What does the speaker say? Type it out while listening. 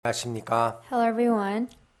안녕하십니까? Hello everyone.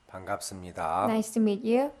 반갑습니다. Nice to meet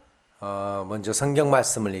you. 먼저 성경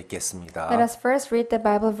말씀을 Let 읽겠습니다. us first read the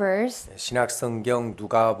Bible verse. 신약 성경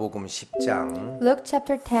누가복음 10장 Luke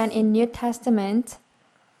chapter 10 in New Testament,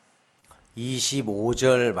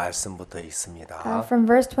 25절 말씀부터 읽습니다. from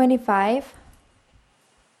verse 25.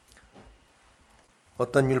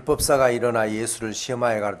 어떤 율법사가 일어나 예수를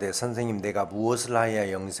시험하여 가르되 선생님 내가 무엇을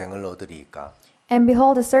하여야 영생을 얻으리이까? And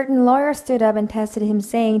behold, a certain lawyer stood up and tested him,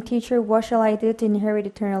 saying, Teacher, what shall I do to inherit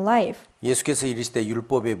eternal life? 예수께서 이르시되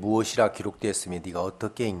율법에 무엇이라 기록되었으며 네가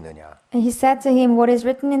어떻게 읽느냐? And he said to him, What is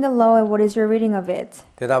written in the law, and what is your reading of it?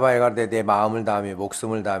 대답하여 가르되 내 마음을 다하며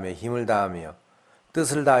목숨을 다하며 힘을 다하며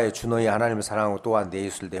뜻을 다하여 주 너희 하나님을 사랑하고 또한 내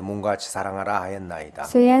이웃을 내 몸과 같이 사랑하라 하였나이다.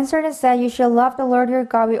 So he answered and said, You shall love the Lord your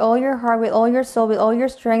God with all your heart, with all your soul, with all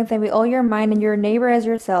your strength, and with all your mind, and your neighbor as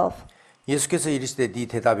yourself. 예수께서 이르시되 네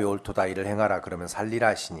대답이 옳도다 이를 행하라 그러면 살리라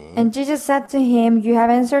하시니 And Jesus said to him, You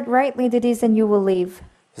have answered rightly to this, and you will live.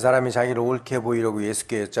 이 사람이 자기를 옳게 보이려고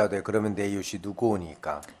예수께 여짜되 그러면 내 이웃이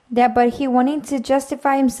누구오니까? That but he wanting to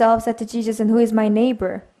justify himself said to Jesus, And who is my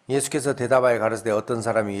neighbor? 예수께서 대답하여 가르치되 어떤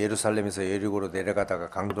사람이 예루살렘에서 여리고로 내려가다가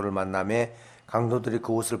강도를 만나매 강도들이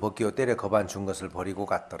그 옷을 벗기고 때려 거반 준 것을 버리고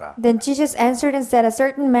갔더라. Then Jesus answered and said, A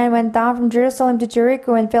certain man went down from Jerusalem to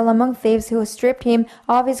Jericho and fell among thieves who stripped him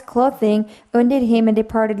of his clothing, wounded him, and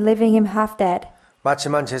departed, leaving him half dead.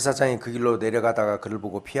 마침만 제사장이 그 길로 내려가다가 그를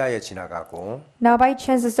보고 피하여 지나가고 Now by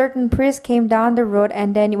chance a certain priest came down the road,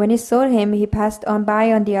 and then when he saw him, he passed on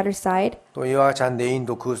by on the other side. 또 이와 같이 한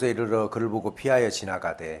레인도 그곳에 이르러 그를 보고 피하여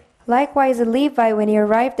지나가되 Likewise a Levite, when he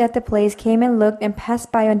arrived at the place, came and looked and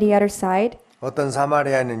passed by on the other side. 어떤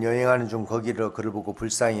사마리아인은 여행하는 중 거기를 그를 보고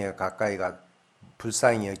불쌍히 여겨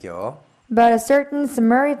But a certain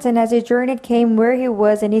Samaritan, as he journeyed, came where he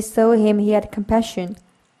was, and he saw him, he had compassion.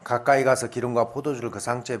 가까이 가서 기름과 포도주를 그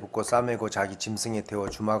상처에 붓고 싸매고 자기 짐승에 태워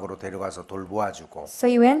주막으로 데려가서 돌보아주고 So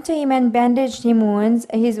he went to him and bandaged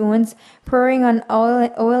his wounds, pouring on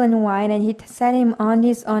oil and wine, and he set him on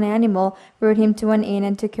his own animal, brought him to an inn,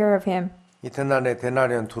 and took care of him. 이튿날에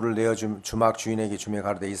데나리온 둘을 내어 주막 주인에게 주며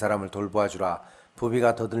가로되 이 사람을 돌보아주라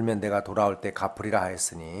부비가 더 들면 내가 돌아올 때 갚으리라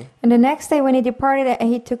하였으니 And the next day when he departed,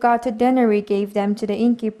 he took out 2 denarii, gave them to the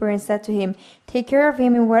innkeeper, and said to him, Take care of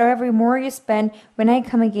him, and whatever more you spend, when I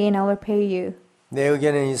come again, I will pay you. 내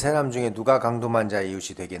의견은 이 세 남 중에 누가 강도만 자의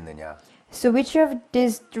이웃이 되겠느냐 So which of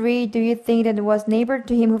these three do you think that was neighbor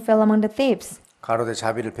to him who fell among the thieves? 가로되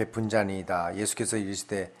자비를 베푼 자니이다 예수께서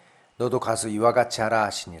이르시되 너도 가서 이와 같이 하라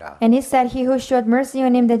하시니라 And he said, He who showed mercy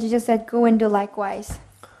on him. Then Jesus said, Go and do likewise.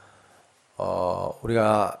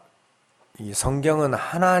 우리가 이 성경은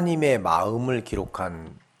하나님의 마음을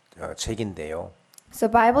기록한 책인데요. So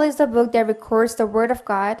Bible is the book that records the word of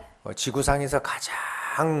God. 지구상에서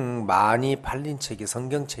가장 많이 팔린 책이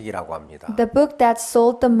성경책이라고 합니다. The book that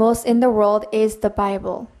sold the most in the world is the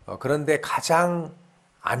Bible. 그런데 가장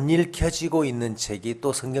안 읽혀지고 있는 책이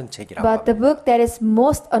또 성경책이라고 But the 합니다. book that is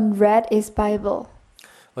most unread is Bible.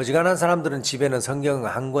 어지간한 사람들은 집에는 성경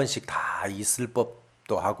한 권씩 다 있을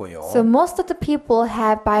법도 하고요. So most of the people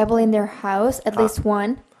have Bible in their house, at least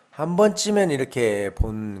one. 한 번쯤은 이렇게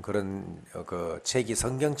본 그런 그 책이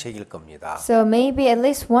성경책일 겁니다. So maybe at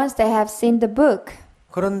least once they have seen the book.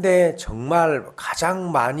 그런데 정말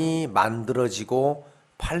가장 많이 만들어지고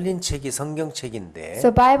팔린 책이 성경책인데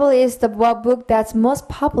So Bible is the book that's most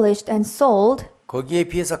published and sold. 거기에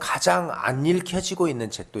비해서 가장 안 읽혀지고 있는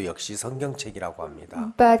책도 역시 성경책이라고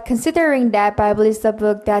합니다. But considering that, Bible is the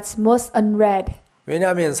book that's most unread.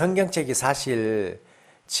 왜냐하면 성경책이 사실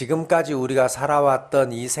지금까지 우리가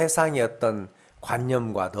살아왔던 이 세상의 어떤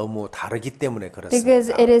관념과 너무 다르기 때문에 Because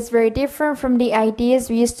그렇습니다. it is very different from the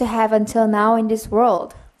ideas we used to have until now in this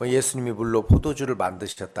world. 예수님이 물로 포도주를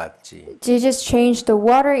만드셨다지 Jesus changed the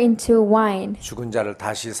water into wine, 죽은 자를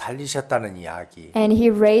다시 살리셨다는 이야기 and he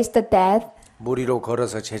raised the dead, 물 위로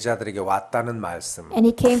걸어서 제자들에게 왔다는 말씀 and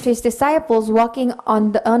he came to his disciples walking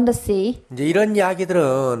on the sea. 이제 이런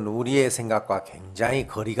이야기들은 우리의 생각과 굉장히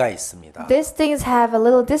거리가 있습니다. These things have a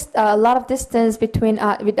lot of distance between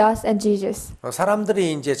with us and Jesus.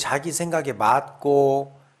 사람들이 이제 자기 생각에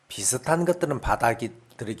맞고 비슷한 것들은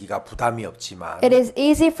받아들이기가 부담이 없지만 It is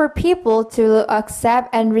easy for people to accept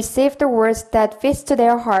and receive the words that fits to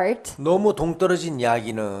their heart. 너무 동떨어진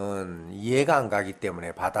이야기는 이해가 안 가기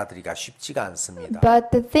때문에 받아들이기가 쉽지가 않습니다. But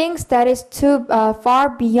the things that is too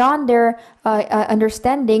far beyond their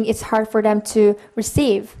understanding, it's hard for them to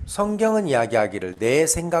receive. 성경은 이야기하기를 내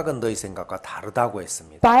생각은 너희 생각과 다르다고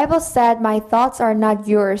했습니다. Bible said, "My thoughts are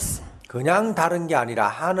not yours." 그냥 다른 게 아니라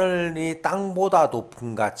하늘이 땅보다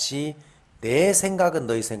높음 같이 내 생각은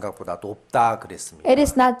너희 생각보다 높다 그랬습니다. It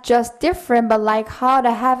is not just different, but like how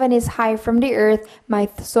the heaven is high from the earth,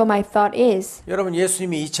 so my thought is. 여러분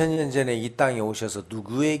예수님이 2000년 전에 이 땅에 오셔서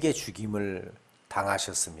누구에게 죽임을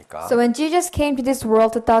당하셨습니까? So when Jesus came to this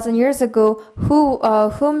world 2,000 years ago, who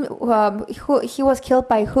he was killed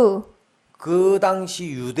by who? 그 당시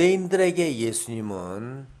유대인들에게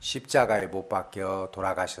예수님은 십자가에 못 박혀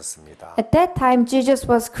돌아가셨습니다. At that time, Jesus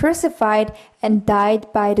was crucified and died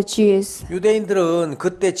by the Jews. 유대인들은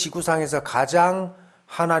그때 지구상에서 가장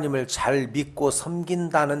하나님을 잘 믿고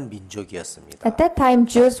섬긴다는 민족이었습니다. At that time,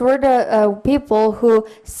 Jews were the people who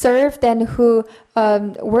served and who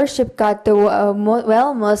worshipped God the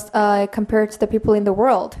most compared to the people in the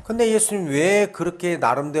world. 근데 예수님 왜 그렇게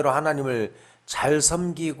나름대로 하나님을 잘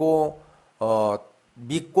섬기고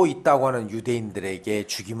믿고 있다고 하는 유대인들에게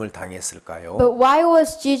죽임을 당했을까요? But why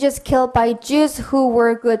was Jesus killed by Jews who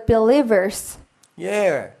were good believers?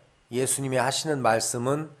 예, 예수님이 하시는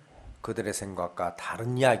말씀은 그들의 생각과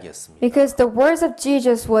다른 이야기였습니다. Because the words of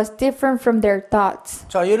Jesus was different from their thoughts.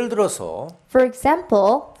 자, 예를 들어서 For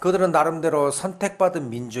example, 그들은 나름대로 선택받은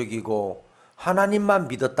민족이고 하나님만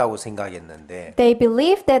믿었다고 생각했는데 they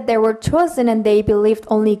believed that they were chosen and they believed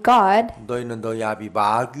only God. 너희는 너희 아비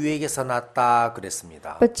마귀에게서 났다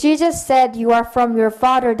그랬습니다. But Jesus said, "You are from your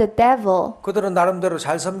father, the devil." 그들은 나름대로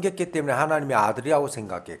잘 섬겼기 때문에 하나님의 아들이라고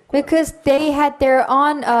생각했고 Because they had their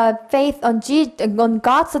own faith on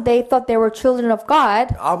God, so they thought they were children of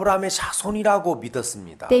God. 아브라함의 자손이라고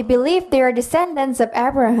믿었습니다. They believed they are descendants of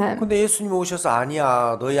Abraham. 근데 예수님이 오셔서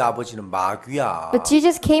아니야 너희 아버지는 마귀야. But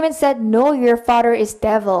Jesus came and said, "No, your father is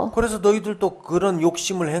devil." 그래서 너희들도 그런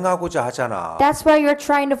욕심을 행하고자 하잖아. That's why you're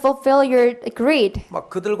trying to fulfill your greed. 막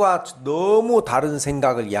그들과 너무 다른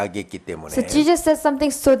생각을 이야기했기 때문에 So Jesus said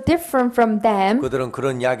something so different from them. 그들은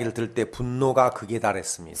그런 이야기를 들을 때 분노가 극에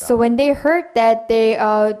달했습니다. So when they heard that, they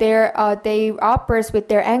outburst with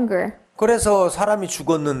their anger. 그래서 사람이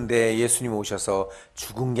죽었는데 예수님 오셔서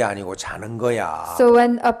죽은 게 아니고 자는 거야. So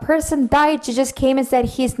when a person died, Jesus came and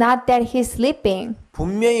said, "He's not dead, he's sleeping."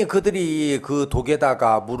 분명히 그들이 그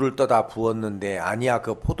독에다가 물을 떠다 부었는데 아니야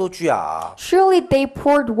그 포도주야. Surely they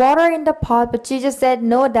poured water in the pot, but Jesus said,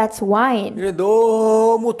 "No, that's wine." 이래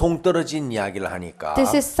너무 동떨어진 이야기를 하니까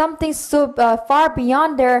This is something so far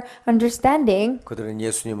beyond their understanding. 그들은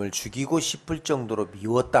예수님을 죽이고 싶을 정도로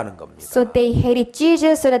미웠다는 겁니다. So they hated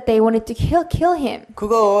Jesus so that they wanted to kill him.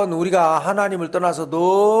 그건 우리가 하나님을 떠나서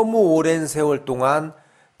너무 오랜 세월 동안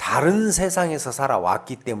다른 세상에서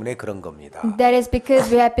살아왔기 때문에 그런 겁니다. That is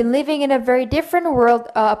because we have been living in a very different world,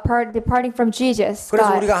 departing from Jesus. 그래서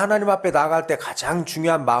God. 우리가 하나님 앞에 나갈 때 가장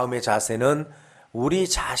중요한 마음의 자세는 우리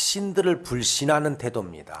자신들을 불신하는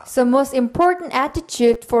태도입니다. So most important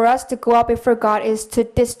attitude for us to go up before God is to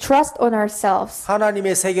distrust on ourselves.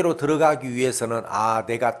 하나님의 세계로 들어가기 위해서는 아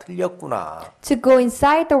내가 틀렸구나. To go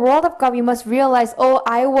inside the world of God, we must realize, oh,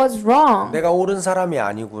 I was wrong. 내가 옳은 사람이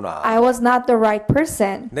아니구나. I was not the right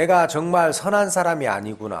person. 내가 정말 선한 사람이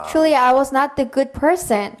아니구나. Truly, I was not the good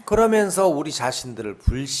person. 그러면서 우리 자신들을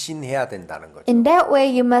불신해야 된다는 거죠. In that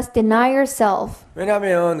way, you must deny yourself.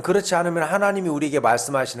 왜냐하면 그렇지 않으면 하나님이 우리에게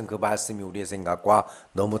말씀하시는 그 말씀이 우리의 생각과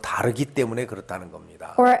너무 다르기 때문에 그렇다는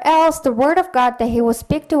겁니다. Or else, the word of God that He will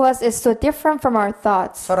speak to us is so different from our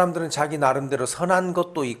thoughts. 사람들은 자기 나름대로 선한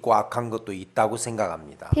것도 있고 악한 것도 있다고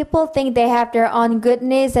생각합니다. People think they have their own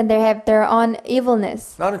goodness and they have their own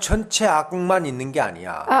evilness. 나는 전체 악만 있는 게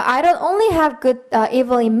아니야. I don't only have good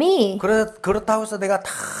evil in me, 그렇다고 해서 내가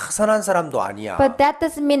다 선한 사람도 아니야. but that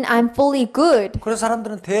doesn't mean I'm fully good. 그래서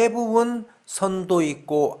사람들은 대부분 선도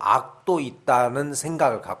있고 악도 있다는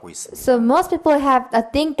생각을 갖고 있습니다. So most people have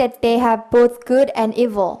think that they have both good and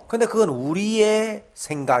evil. 근데 그건 우리의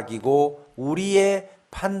생각이고 우리의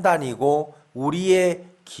판단이고 우리의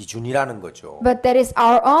기준이라는 거죠. But that is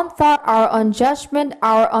our own thought, our own judgment,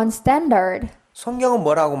 our own standard. 성경은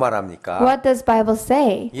뭐라고 말합니까? What does Bible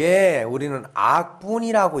say? 예, 우리는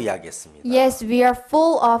악뿐이라고 이야기했습니다. Yes, we are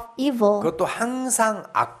full of evil. 그것도 항상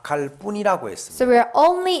악할 뿐이라고 했습니다. So we are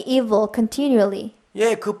only evil continually.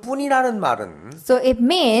 예, 그 뿐이라는 말은 So it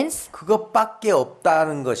means 그것밖에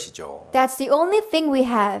없다는 것이죠. that's the only thing we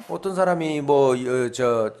have. 어떤 사람이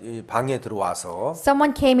방에 들어와서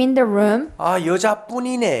Someone came in the room. 아,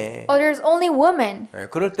 여자뿐이네. Oh, there's only women. 예,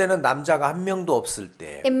 그럴 때는 남자가 한 명도 없을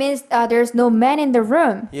때 It means there's no man in the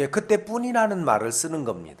room. 예, 그때 뿐이라는 말을 쓰는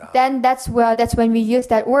겁니다. Then that's when we use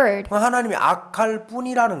that word. 하나님이 악할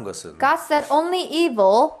뿐이라는 것은 God said only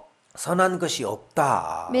evil 선한 것이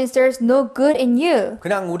없다. means there's no good in you.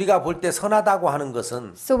 그냥 우리가 볼 때 선하다고 하는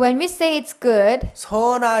것은 So when we say it's good,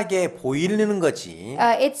 선하게 보이는 거지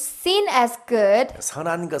it's seen as good.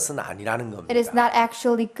 선한 것은 아니라는 겁니다. It is not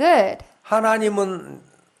actually good. 하나님은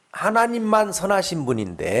하나님만 선하신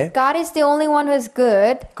분인데 God is the only one who is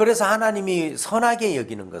good. 그래서 하나님이 선하게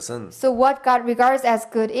여기는 것은 So what God regards as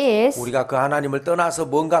good is, 우리가 그 하나님을 떠나서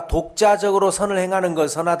뭔가 독자적으로 선을 행하는 걸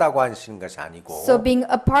선하다고 하시는 것이 아니고 so being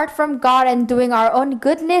apart from God and doing our own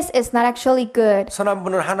goodness is not actually good. 선한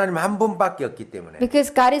분은 하나님 한 분밖에 없기 때문에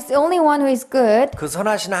Because God is the only one who is good. 그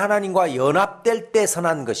선하신 하나님과 연합될 때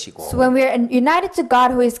선한 것이고 So when we are united to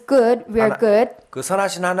God who is good, we are good. 그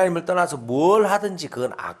선하신 하나님을 떠나서 뭘 하든지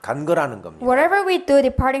그건 악한 거라는 겁니다. Whatever we do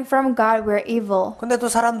departing from God, we are evil. 근데 또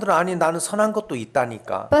사람들은 아니 나는 선한 것도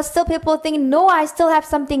있다니까. But still people think, no, I still have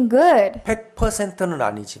something good. 100%는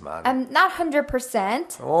아니지만 I'm not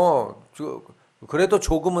 100%, 그래도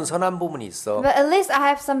조금은 선한 부분이 있어. but at least I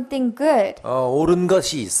have something good. 옳은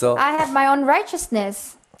것이 있어. I have my own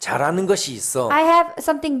righteousness. 잘하는 것이 있어. I have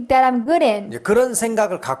something that I'm good in. 이제 그런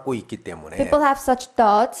생각을 갖고 있기 때문에 People have such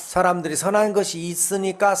thoughts. 사람들이 선한 것이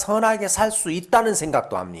있으니까 선하게 살 수 있다는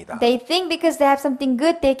생각도 합니다. They think because they have something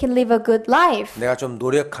good, they can live a good life. 내가 좀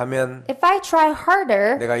노력하면, If I try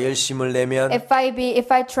harder, 내가 열심을 내면, if I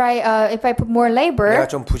put more 내가 labor,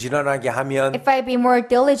 좀 부지런하게 하면, if I be more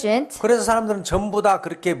diligent, 그래서 사람들은 전부 다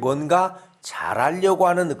그렇게 뭔가 잘하려고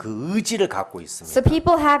하는 그 의지를 갖고 있습니다. so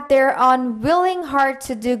people have their unwilling heart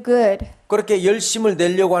to do good. 그렇게 열심을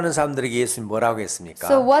내려고 하는 사람들에게 예수님 뭐라고 했습니까?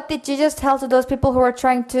 So what did Jesus tell to those people who are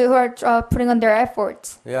putting on their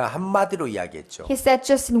efforts? 한마디로 이야기했죠. He said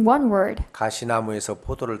just in one word. 가시나무에서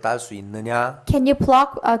포도를 딸 수 있느냐? Can you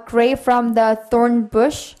pluck a grape from the thorn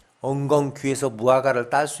bush? 엉겅퀴에서 무화과를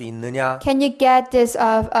딸 수 있느냐? Can you get this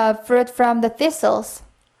fruit from the thistles?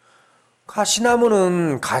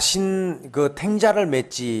 가시나무는 가신 그 탱자를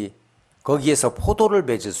맺지 거기에서 포도를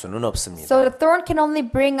맺을 수는 없습니다. So the thorn can only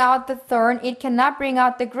bring out the thorn, it cannot bring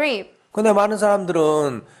out the grape. 근데 많은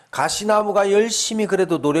사람들은 가시나무가 열심히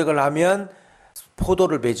그래도 노력을 하면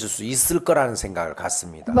포도를 맺을 수 있을 거라는 생각을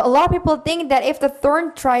갖습니다. But a lot of people think that if the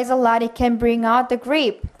thorn tries a lot, it can bring out the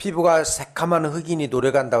grape. 피부가 새카만 흑인이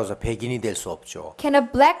노력한다고 해서 백인이 될 수 없죠. Can a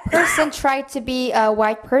black person try to be a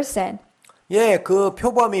white person? 그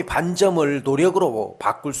표범이 반점을 노력으로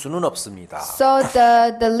바꿀 수는 없습니다. So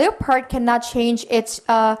the leopard cannot change its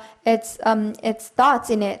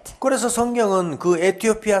thoughts in it. 그래서 성경은 그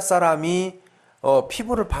에티오피아 사람이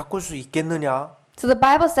피부를 바꿀 수 있겠느냐? So the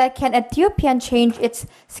Bible said, can Ethiopian change its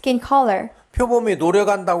skin color? 표범이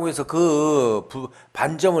노력한다고 해서 그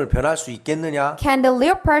반점을 변할 수 있겠느냐? Can the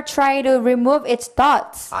leopard try to remove its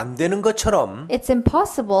thoughts? 안 되는 것처럼 It's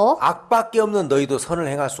impossible. 악밖에 없는 너희도 선을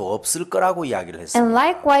행할 수 없을 거라고 이야기를 했습니다. And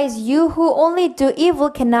likewise, you who only do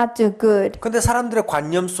evil cannot do good. 근데 사람들의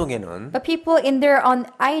관념 속에는 But people in their own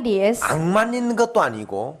ideas, 악만 있는 것도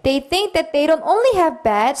아니고 they think that they don't only have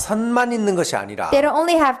bad, 선만 있는 것이 아니라 they don't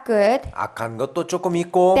only have good, 악한 것도 조금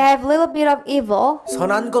있고 they have a little bit of evil,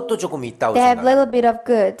 선한 것도 조금 있다고 they have a 생각합니다. little bit of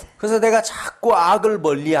good. 그래서 내가 자꾸 악을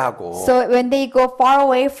멀리하고 So when they go far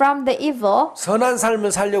away from the evil, 선한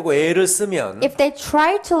삶을 살려고 애를 쓰면 if they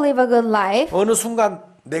try to live a good life, 어느 순간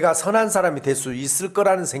내가 선한 사람이 될 수 있을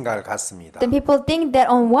거라는 생각을 갖습니다. then people think that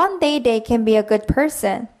on one day they can be a good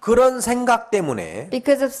person. 그런 생각 때문에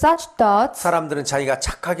Because of such thoughts, 사람들은 자기가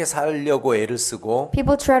착하게 살려고 애를 쓰고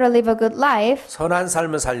people try to live a good life. 선한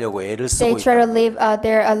삶을 살려고 애를 They 쓰고 try to 있다. live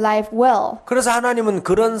their life well. 그래서 하나님은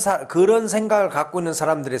그런 생각을 갖고 있는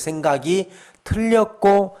사람들의 생각이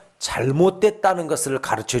틀렸고 잘못됐다는 것을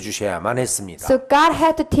가르쳐 주셔야만 했습니다. So God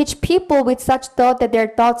had to teach people with such thought that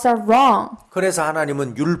their thoughts are wrong. 그래서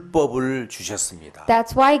하나님은 율법을 주셨습니다.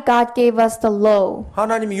 That's why God gave us the law.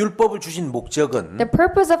 하나님이 율법을 주신 목적은 The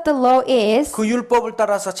purpose of the law is 그 율법을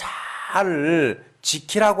따라서 잘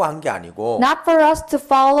지키라고 한 게 아니고 not for us to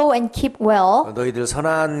follow and keep well, 너희들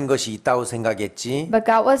선한 것이 있다고 생각했지 but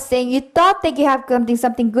God was saying, you thought that you have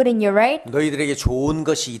something good in you, right? 너희들에게 좋은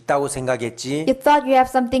것이 있다고 생각했지 You thought you have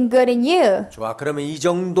something good in you. 좋아 그러면 이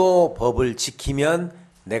정도 법을 지키면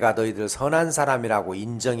내가 너희들 선한 사람이라고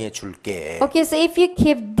인정해 줄게. Okay, so if you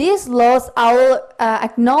keep these laws, I will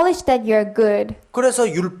acknowledge that you're good. 그래서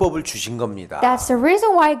율법을 주신 겁니다. That's the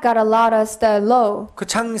reason why God allowed us the law. 그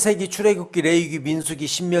창세기, 출애굽기, 레위기, 민수기,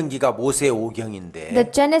 신명기가 모세 오경인데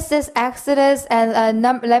The Genesis, Exodus, and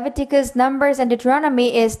Leviticus, Numbers, and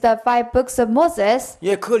Deuteronomy is the 5 books of Moses.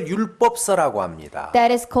 그걸 율법서라고 합니다.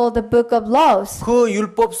 That is called the book of laws. 그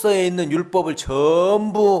율법서에 있는 율법을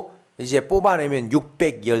전부 이제 뽑아내면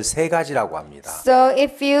 613가지라고 합니다. So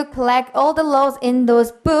if you collect all the laws in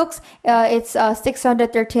those books, it's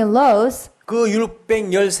 613 laws. 그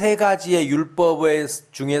 613가지의 율법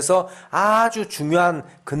중에서 아주 중요한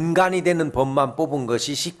근간이 되는 법만 뽑은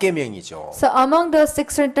것이 십계명이죠. So among those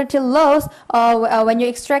 630 laws, when you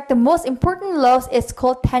extract the most important laws, it's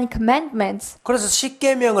called Ten Commandments. 그래서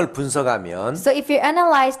십계명을 분석하면 So if you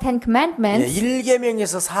analyze Ten Commandments,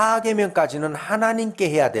 1계명에서 4계명까지는 하나님께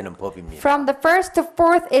해야 되는 법입니다. from the first to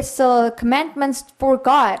fourth is commandments for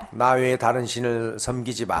God. 나 외에 다른 신을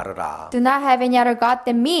섬기지 말으라. Do not have any other God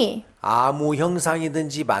than me. 아무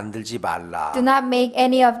형상이든지 만들지 말라. Do not make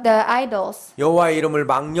any of the idols. 여호와의 이름을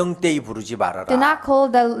망령되이 부르지 Do 말아라. not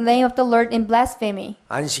call the name of the Lord in blasphemy.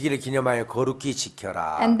 안식일을 기념하여 거룩히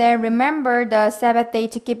지켜라. And then remember the Sabbath day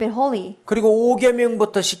to keep it holy. 그리고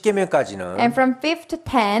 5계명부터 10계명까지는 And from 5th to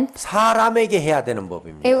 10th, 사람에게 해야 되는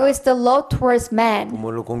법입니다. it was the law towards man.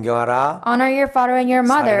 부모를 공경하라. Honor your father and your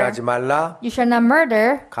mother. 살인하지 말라. You shall not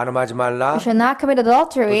murder. 간음하지 말라. You shall not commit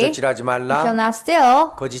adultery. You 도적질하지 shall 말라. not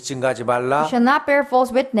steal. 거짓 증가하지 You 말라. shall not bear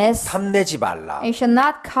false witness. 탐내지 말라. You shall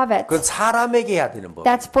not covet. 그건 사람에게 해야 되는 법.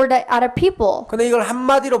 That's for the other people. 근데 이걸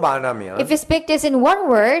한마디로 말하면 If you speak this in one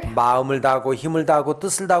word, 마음을 다하고 힘을 다하고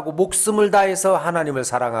뜻을 다하고 목숨을 다해서 하나님을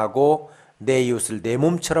사랑하고 내 이웃을 내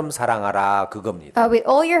몸처럼 사랑하라 그겁니다. with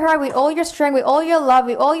all your heart, with all your strength, with all your love,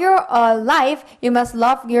 with all your life, you must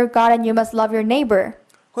love your God and you must love your neighbor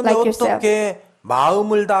근데 like yourself. 어떻게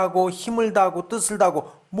마음을 다하고 힘을 다하고 뜻을 다하고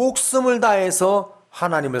목숨을 다해서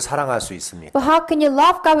하나님을 사랑할 수 있습니까? But how can you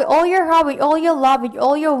love God with all your heart, with all your love, with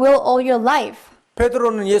all your will, all your life?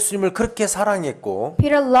 베드로는 예수님을 그렇게 사랑했고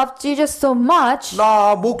Peter loved Jesus so much.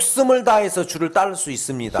 나 목숨을 다해서 주를 따를 수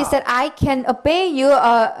있습니다. He said, "I can obey you,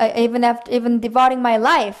 even devoting my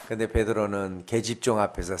life." 근데 베드로는 계집종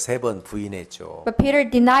앞에서 3번 부인했죠. But Peter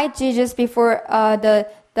denied Jesus before the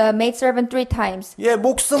maidservant 3 times. 예,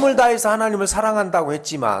 목숨을 다해서 하나님을 사랑한다고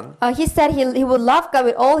했지만 He said he would love God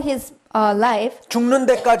with all his life. 죽는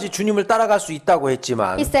데까지 주님을 따라갈 수 있다고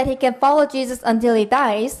했지만 He said he can follow Jesus until he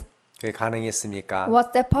dies. 그게 가능했습니까?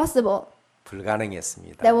 Was that possible?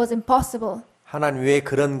 불가능했습니다. That was impossible. 하나님 왜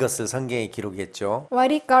그런 것을 성경에 기록했죠? Why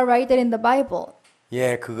did God write that in the Bible?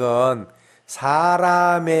 예, 그건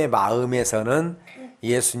사람의 마음에서는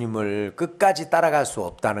예수님을 끝까지 따라갈 수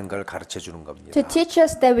없다는 걸 가르쳐 주는 겁니다. To teach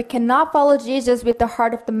us that we cannot follow Jesus with the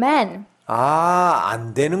heart of the man. 아,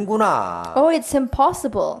 안 되는구나. Oh, it's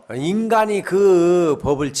impossible. 인간이 그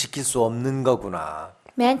법을 지킬 수 없는 거구나.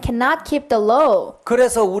 Man cannot keep the law.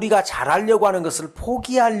 그래서 우리가 잘하려고 하는 것을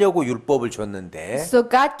포기하려고 율법을 줬는데 So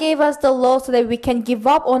God gave us the law so that we can give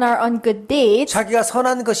up on our own good deeds. 자기가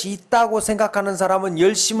선한 것이 있다고 생각하는 사람은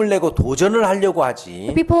열심을 내고 도전을 하려고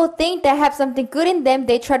하지 People who think they have something good in them,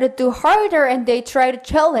 they try to do harder and they try to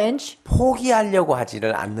challenge. 포기하려고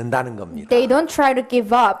하지를 않는다는 겁니다. They don't try to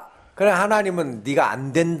give up. 그래 하나님은 네가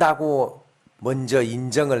안 된다고 먼저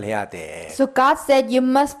인정을 해야 돼. So God said you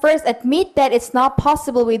must first admit that it's not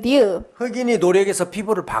possible with you. 흑인이 노력해서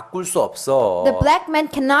피부를 바꿀 수 없어. The black man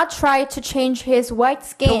cannot try to change his white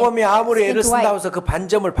skin. 표범이 아무리 skin 애를 to white. 쓴다고 해서 그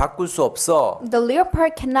반점을 바꿀 수 없어. The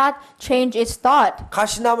leopard cannot change its thought.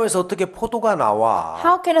 가시나무에서 어떻게 포도가 나와?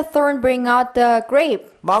 How can a thorn bring out the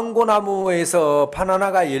grape? 망고나무에서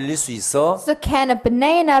바나나가 열릴 수 있어? So can a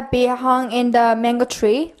banana be hung in the mango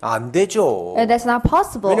tree? 안 되죠. That's not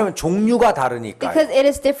possible. 왜냐면 종류가 다르니까. Because it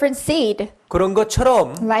is different seed. 그런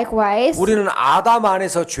것처럼 Likewise, 우리는 아담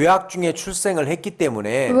안에서 죄악 중에 출생을 했기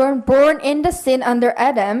때문에 we were born in the sin under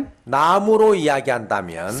Adam. 나무로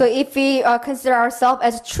이야기한다면 So if we consider ourselves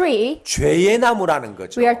as a tree, 죄의 나무라는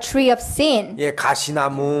거죠. we are tree of sin. 예,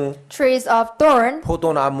 가시나무, Trees of thorn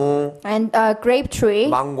포도나무, and grape tree,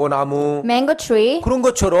 망고나무 mango tree. 그런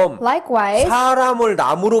것처럼 Likewise, 사람을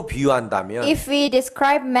나무로 비유한다면 if we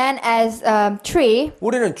describe man as tree,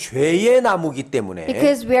 우리는 죄의 나무기 때문에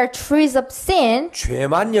because we are trees of sin,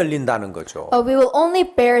 죄만 열린다는 거죠. we will only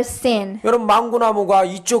bear sin. 여러분 망고나무가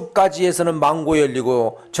이쪽 가지에서는 망고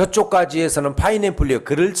열리고 저쪽 가지에서는 파인애플 열리고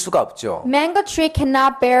그럴 수가 없죠. Mango tree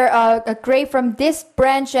cannot bear a grape from this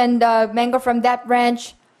branch and mango from that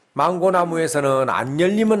branch. 망고나무에서는 안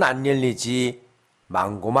열리면 안 열리지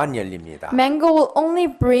망고만 열립니다. Mango will only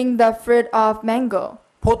bring the fruit of mango.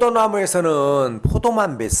 포도나무에서는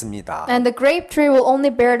포도만 맺습니다. And the grape tree will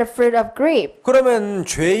only bear the fruit of grape. 그러면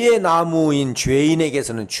죄의 나무인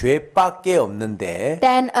죄인에게서는 죄밖에 없는데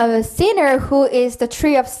Then a sinner who is the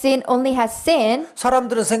tree of sin only has sin.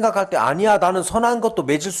 사람들은 생각할 때 아니야 나는 선한 것도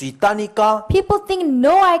맺을 수 있다니까 People think,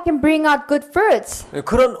 no, I can bring out good fruits.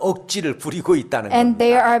 그런 억지를 부리고 있다는 And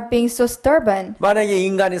they 겁니다. are being so stubborn. 만약에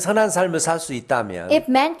인간이 선한 삶을 살 수 있다면 If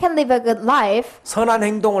man can live a good life, 선한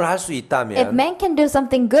행동을 할 수 if 있다면 man can do something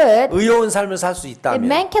something good, 의로운 삶을 살 수 if 있다면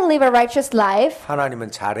man can live a righteous life,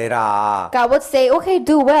 하나님은 잘해라. God would say, okay,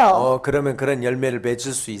 do well. 그러면 그런 열매를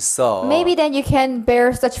맺을 수 있어. Maybe then you can bear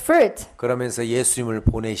such fruit. 그러면서 예수님을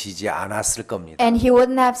보내시지 않았을 겁니다. And he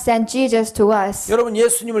wouldn't have sent Jesus to us. 여러분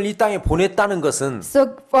예수님을 이 땅에 보냈다는 것은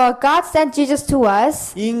So God sent Jesus to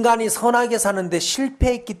us, 인간이 선하게 사는데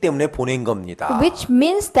실패했기 때문에 보낸 겁니다. which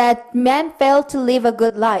means that man failed to live a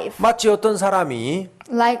good life. 마치 어떤 사람이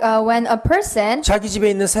Like when a person, 자기 집에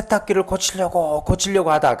있는 세탁기를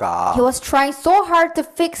고치려고 하다가 he was trying so hard to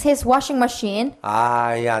fix his washing machine.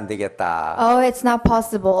 이게 안 되겠다. Oh, it's not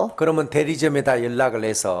possible. 그러면 대리점에다 연락을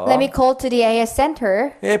해서 Let me call to the AS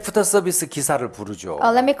center. 애프터 서비스 기사를 부르죠.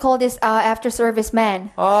 Let me call this after service man.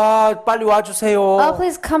 빨리 와주세요. Oh,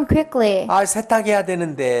 please come quickly. 세탁해야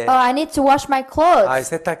되는데. Oh, I need to wash my clothes.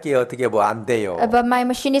 세탁기 어떻게 뭐 안 돼요. But my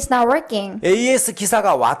machine is not working. AS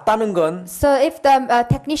기사가 왔다는 건 So if the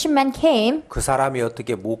technician man came, 그 사람이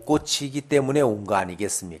어떻게 못 고치기 때문에 온 거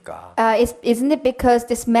아니겠습니까? isn't it because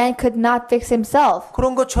this man could not fix himself?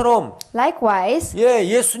 그런 것처럼 Likewise,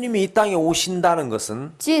 예수님이 이 땅에 오신다는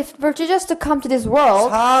것은 for Jesus to come to this world,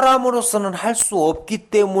 사람으로서는 할 수 없기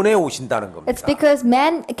때문에 오신다는 겁니다. it's because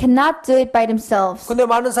man cannot do it by themselves. 근데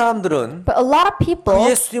많은 사람들은 But a lot of 그 people,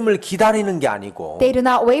 예수님을 기다리는 게 아니고 they do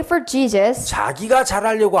not wait for Jesus, 자기가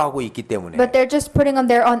잘하려고 하고 있기 때문에 but they're just putting on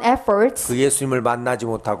their own efforts. 그 예수님을 만나지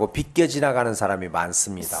못하고 비껴 지나가는 사람이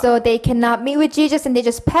많습니다. So they cannot meet with Jesus and they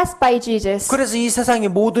just pass by Jesus. 그래서 이 세상의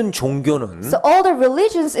모든 종교는 So all the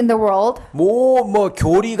religions in the world, 뭐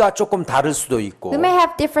교리가 조금 다를 수도 있고 they may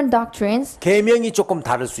have different doctrines, 계명이 조금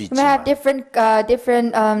다를 수 they may have 있지만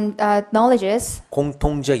different knowledges,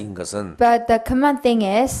 공통적인 것은 but the common thing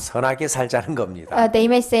is, 선하게 살자는 겁니다. they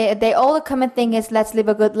may say, all the common thing is let's live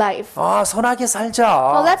a good life. 선하게 Oh,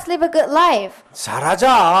 살자. let's live a good life.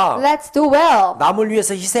 잘하자. Let's do well. 남을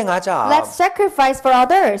위해서 희생하자. Let's sacrifice for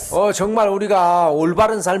others. 정말 우리가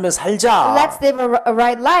올바른 삶을 살자. Let's live a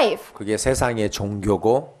right life. 그게 세상의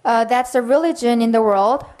종교고 That's the religion in the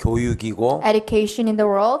world, 교육이고 education in the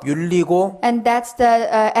world, 윤리고 and that's the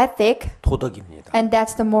ethic, 도덕입니다. and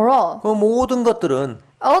that's the moral. 그 모든 것들은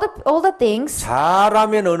All the things,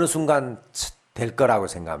 잘하면 어느 순간 될 거라고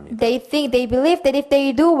생각합니다. they believe that if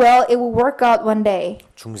they do well, it will work out one day.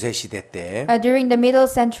 중세 시대 때 During the middle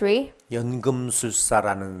century,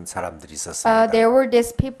 연금술사라는 사람들이 있었습니다. there were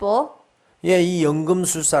these people, 이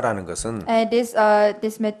연금술사라는 것은 this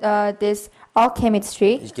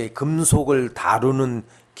alchemistry. 이게 금속을 다루는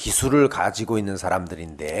기술을 가지고 있는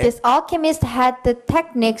사람들인데 This alchemist had the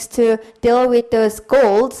techniques to deal with those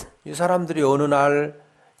golds. 이 사람들이 어느 날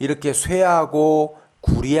이렇게 쇠하고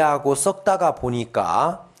구리하고 썩다가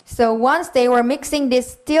보니까 So once they were mixing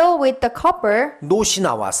this steel with the copper, 노시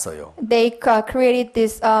나왔어요. they created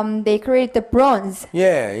the bronze.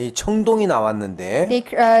 이 청동이 나왔는데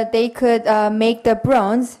They could make the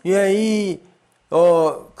bronze.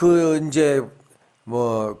 그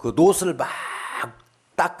노스를 막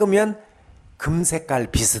닦으면 금 색깔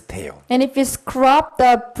비슷해요. And if you scrub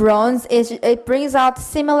the bronze, it brings out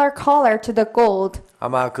similar color to the gold.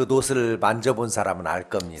 아마 그 노스를 만져본 사람은 알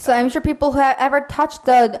겁니다. So I'm sure people who have ever touched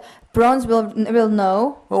the bronze will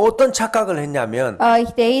know. 어떤 착각을 했냐면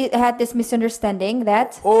They had this misunderstanding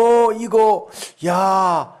that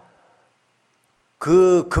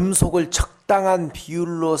그 금속을 적당한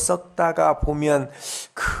비율로 썩다가 보면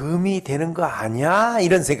금이 되는 거 아니야?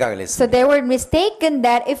 이런 생각을 so 했습니다. they were mistaken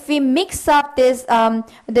that if we mix up these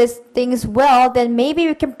things well, then maybe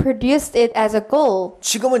we can produce it as a gold.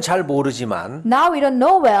 지금은 잘 모르지만 Now we don't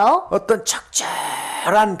know well, 어떤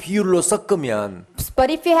적절한 비율로 섞으면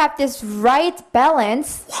but if you have this right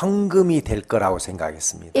balance, 황금이 될 거라고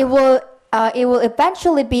생각했습니다. it will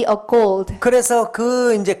eventually be a gold. 그래서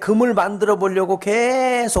이제 금을 만들어 보려고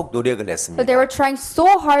계속 노력을 So 했습니다. they were trying so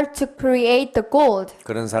hard to create the gold.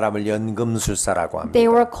 그런 사람을 연금술사라고 They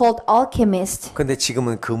합니다. were called alchemists. 근데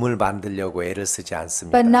지금은 금을 만들려고 애를 쓰지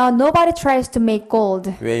않습니다. But now nobody tries to make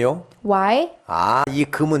gold. 왜요? Why? 이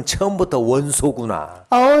금은 처음부터 원소구나.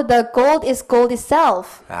 Oh, the gold is gold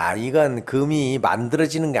itself. 이건 금이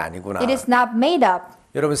만들어지는 게 아니구나. It is not made up.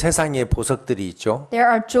 여러분 세상에 보석들이 있죠. There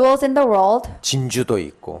are jewels in the world, 진주도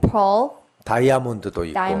있고 pearl, 다이아몬드도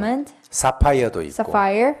있고 diamond, 사파이어도 있고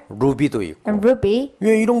sapphire, 루비도 있고 and ruby.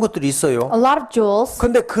 이런 것들이 있어요. A lot of jewels.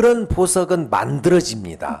 근데 그런 보석은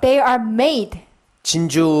만들어집니다. They are made.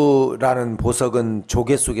 진주라는 보석은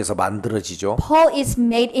조개 속에서 만들어지죠. Pearl is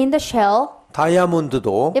made in the shell.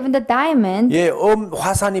 다이아몬드도 Even the diamond,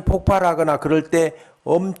 화산이 폭발하거나 그럴 때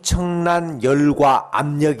엄청난 열과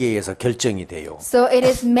압력에 의해서 결정이 돼요. So it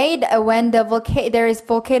is made when there is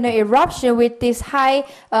volcano eruption with this high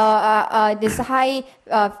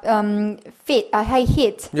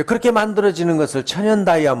heat. 이제 그렇게 만들어지는 것을 천연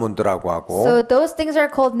다이아몬드라고 하고 So those things are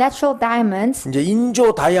called natural diamonds. 이제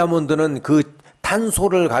인조 다이아몬드는 그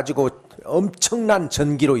탄소를 가지고 엄청난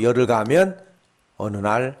전기로 열을 가하면 어느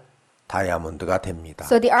날 다이아몬드가 됩니다.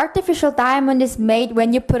 So the artificial diamond is made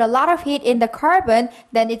when you put a lot of heat in the carbon,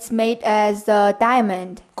 then it's made as a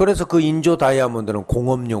diamond. 그래서 그 인조 다이아몬드는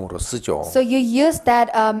공업용으로 쓰죠. So you use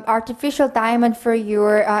that artificial diamond for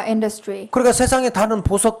your industry. 그러니까 세상에 다른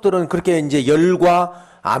보석들은 그렇게 이제 열과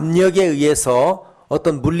압력에 의해서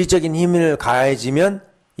어떤 물리적인 힘을 가해지면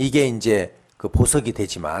이게 이제 그 보석이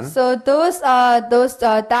되지만 So those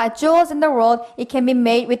jewels in the world, it can be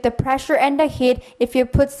made with the pressure and the heat. If you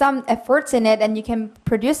put some efforts in it, and you can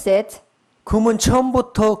produce it. 금은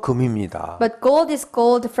처음부터 금입니다. But gold is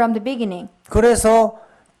gold from the beginning. 그래서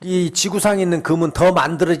이 지구상에 있는 금은 더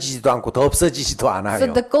만들어지지도 않고 더 없어지지도 So 않아요.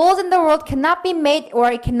 the gold in the world cannot be made or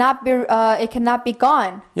it cannot be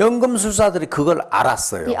gone. 연금술사들이 그걸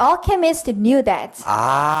알았어요. The alchemists knew that.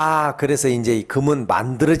 아, 그래서 이제 이 금은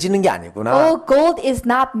만들어지는 게 아니구나. Oh, gold is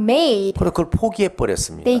not made. 그래서 그걸 포기해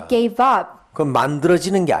버렸습니다. They gave up. 그건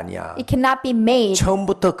만들어지는 게 아니야. It cannot be made.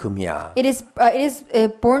 처음부터 금이야. It is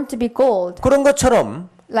born to be gold. 그런 것처럼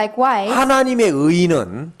Likewise, 하나님의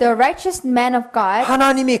의는 the righteous man of God,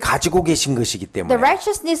 하나님이 가지고 계신 것이기 the 때문에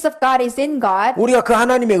righteousness of God is in God. 우리가 그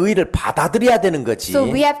하나님의 의를 받아들여야 되는 거지. So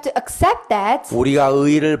we have to accept that. 우리가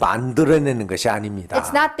의를 만들어내는 것이 아닙니다.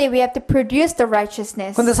 It's not that we have to produce the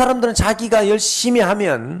righteousness. 근데 사람들은 자기가 열심히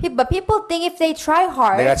하면 But people think if they try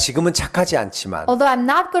내가 hard, 지금은 착하지 않지만 although I'm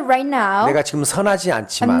not good right now, 내가 지금 선하지 I'm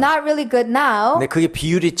않지만 not really good now, 내 그게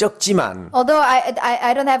비율이 적지만 although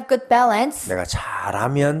I don't have good balance, 내가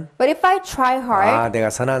잘하면 but if I try hard, 아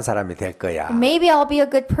내가 선한 사람이 될 거야. maybe I'll be a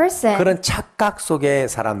good person. 그런 착각 속에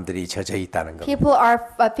사람들이 젖어 있다는 겁니다.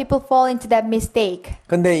 People fall into that mistake.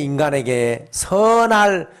 근데 인간에게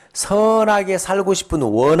선하게 살고 싶은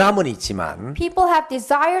원함은 있지만 People have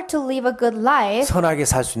desire to live a good life, 선하게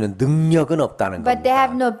살 수 있는 능력은 없다는 but they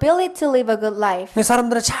have 겁니다. no ability to live a good life. 근데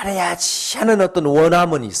사람들은 잘해야지 하는 어떤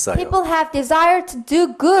원함은 있어요. People have desire to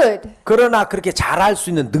do good, 그러나 그렇게 잘할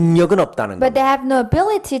수 있는 능력은 없다는 but they 겁니다. have no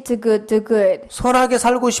ability to do good. 선하게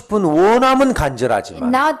살고 싶은 원함은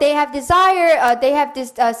간절하지만 Now they have this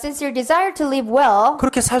sincere desire to live well,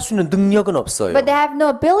 그렇게 살 수 있는 능력은 없어요. but they have no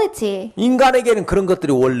ability. 인간에게는 그런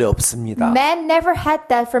것들이 원래 없습니다. Man never had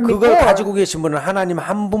that from 그걸 before. 가지고 계신 분은 하나님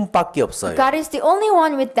한 분밖에 없어요. God is the only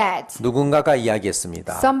one with that. 누군가가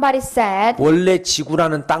이야기했습니다. Somebody said, 원래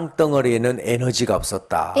지구라는 땅덩어리에는 에너지가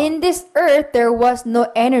없었다. in this earth there was no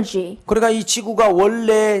energy. 그러니까 이 지구가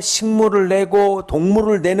원래 식물을 내고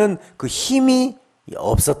동물을 내는 그 힘이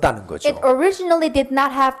없었다는 거죠. It originally did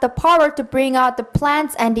not have the power to bring out the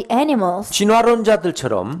plants and the animals.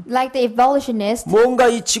 진화론자들처럼 Like the evolutionists, 뭔가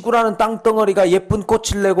이 지구라는 땅덩어리가 예쁜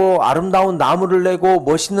꽃을 내고 아름다운 나무를 내고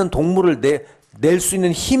멋있는 동물을 낼 수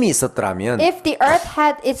있는 힘이 있었더라면 if the earth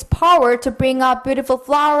had its power to bring out beautiful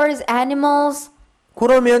flowers, animals,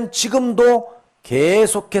 그러면 지금도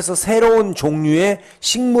계속해서 새로운 종류의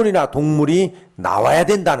식물이나 동물이 나와야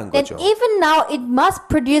된다는 then 거죠. even now it must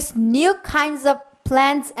produce new kinds of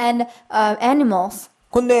plants and animals.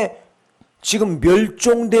 근데 지금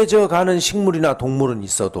멸종되져 가는 식물이나 동물은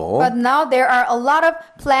있어도 But now there are a lot of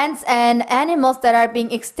plants and animals that are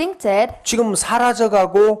being extincted. 지금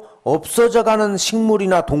사라져가고 없어져가는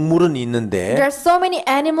식물이나 동물은 있는데 There are so many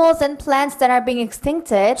animals and plants that are being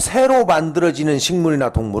extincted, 새로 만들어지는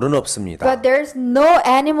식물이나 동물은 없습니다. but there's no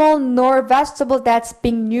animal nor vegetable that's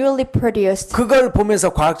being newly produced. 그걸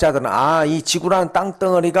보면서 과학자들은 이 지구라는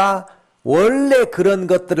땅덩어리가 원래 그런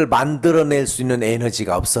것들을 만들어낼 수 있는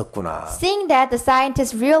에너지가 없었구나. Seeing that, the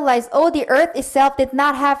scientists realized, the earth itself did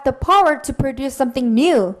not have the power to produce something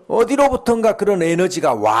new. 어디로부턴가 그런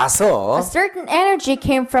에너지가 A 와서 certain energy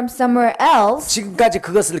came from somewhere else, 지금까지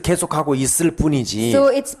그것을 계속하고 있을 뿐이지.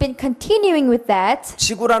 so it's been continuing with that.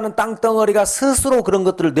 지구라는 땅덩어리가 스스로 그런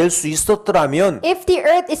것들을 낼 수 있었더라면 If the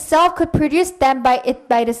earth itself could produce them by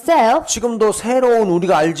itself, 지금도 새로운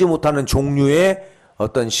우리가 알지 못하는 종류의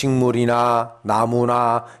어떤 식물이나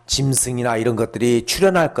나무나 짐승이나 이런 것들이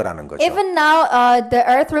출현할 거라는 거죠. even now, the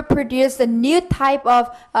earth will produce a new type of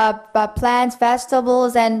plants,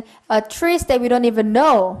 vegetables, and trees that we don't even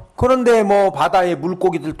know. 그런데 뭐 바다의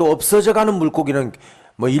물고기들도 없어져가는 물고기는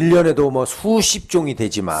뭐 1년에도 뭐 수십 종이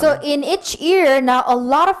되지만 So in each year, now a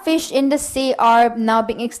lot of fish in the sea are now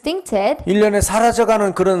being extincted. 1년에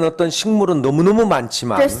사라져가는 그런 어떤 식물은 너무너무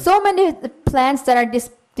많지만 There's so many plants that are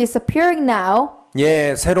disappearing now.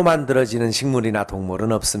 예, 새로 만들어지는 식물이나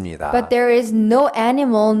동물은 없습니다. but there is no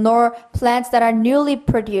animal nor plants that are newly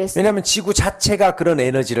produced. 왜냐하면 지구 자체가 그런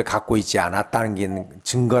에너지를 갖고 있지 않았다는 게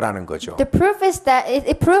증거라는 거죠. The proof is that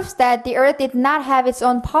it proves that the earth did not have its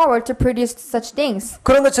own power to produce such things.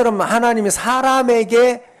 그런 것처럼 하나님이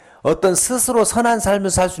사람에게 어떤 스스로 선한 삶을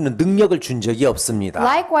살 수 있는 능력을 준 적이 없습니다.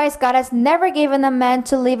 Likewise, God has never given a man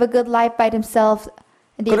to live a good life by himself.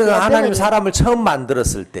 The 그래서 하나님 ability. 사람을 처음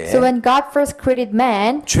만들었을 때 So when God first created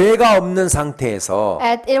man, 죄가 없는 상태에서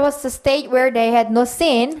it was the state where they had no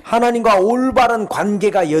sin. 하나님과 올바른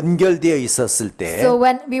관계가 연결되어 있었을 때 So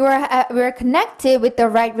when we were connected with the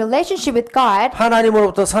right relationship with God,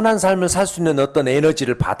 하나님으로부터 선한 삶을 살 수 있는 어떤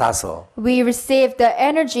에너지를 받아서 we received the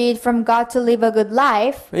energy from God to live a good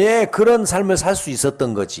life. 예, 그런 삶을 살 수 있었던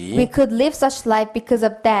We 거지. could live such life because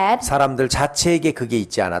of that. 사람들 자체에게 그게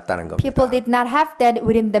있지 않았다는 겁니다. People did not have that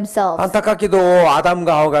within themselves. 안타깝게도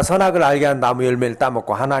아담과 하와가 선악을 알게 한 나무 열매를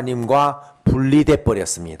따먹고 하나님과 분리돼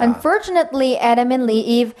버렸습니다. Unfortunately, Adam and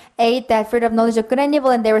Eve ate that fruit of knowledge of good and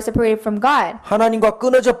evil and they were separated from God. 하나님과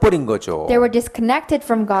끊어져 버린 거죠. They were disconnected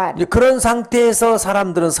from God. 이제 그런 상태에서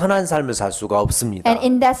사람들은 선한 삶을 살 수가 없습니다. And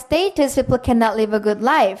in that status, people cannot live a good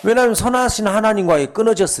life 왜냐하면 선하신 하나님과의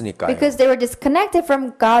끊어졌으니까요. because they were disconnected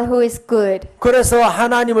from God who is good. 그래서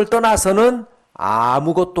하나님을 떠나서는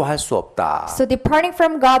아무것도 할 수 없다. So departing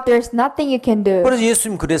from God, there's nothing you can do. 그래서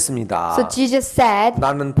예수님 그랬습니다. So Jesus said,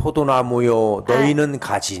 나는 포도나무요 너희는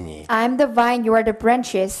가지니 I'm the vine, you are the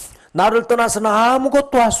branches. 나를 떠나서는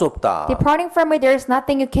아무것도 할 수 없다. Departing from me, there's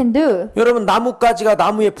nothing you can do. 여러분 나뭇가지가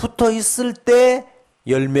나무에 붙어 있을 때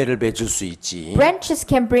열매를 맺을 수 있지. Branches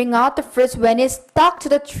can bring out the fruits when it's stuck to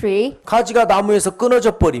the tree. 가지가 나무에서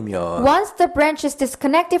끊어져 버리면 Once the branch is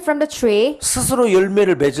disconnected from the tree, 스스로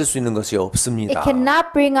열매를 맺을 수 있는 것이 it 없습니다.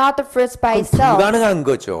 cannot bring out the fruits by 그건 itself. 불가능한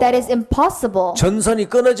거죠. That is impossible. 전선이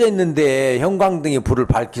끊어져 있는데 형광등이 불을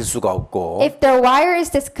밝힐 수가 없고 If the wire is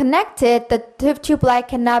disconnected, the tube light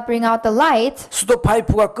cannot bring out the light. 수도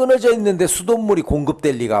파이프가 끊어져 있는데 수돗물이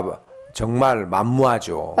공급될 리가 정말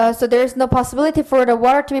만무하죠. So there is no possibility for the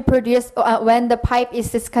water to be produced when the pipe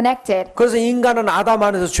is disconnected. 그래서 인간은 아담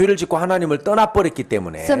안에서 죄를 짓고 하나님을 떠나버렸기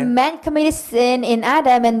때문에 So man committed sin in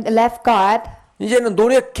Adam and left God. 이제는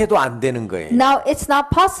노력해도 안 되는 거예요. Now it's not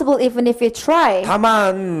possible even if you try.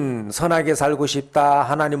 다만 선하게 살고 싶다,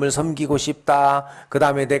 하나님을 섬기고 싶다, 그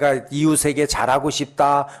다음에 내가 이웃에게 잘하고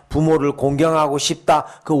싶다, 부모를 공경하고 싶다,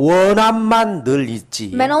 그 원함만 늘 있지.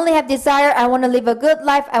 Men only have desire. I want to live a good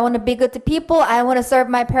life. I want to be good to people. I want to serve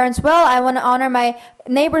my parents well. I want to honor my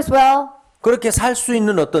neighbors well. 그렇게 살 수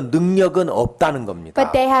있는 어떤 능력은 없다는 겁니다.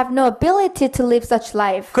 But they have no ability to live such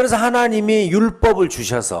life. 그래서 하나님이 율법을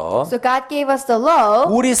주셔서 So God gave us the law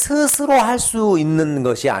우리 스스로 할 수 있는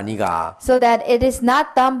것이 아니가. so that it is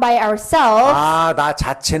not done by ourselves. 아, 나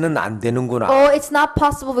자체는 안 되는구나. Oh, it's not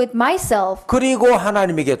possible with myself. 그리고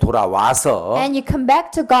하나님에게 돌아와서 And you come back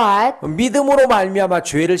to God. 믿음으로 말미암아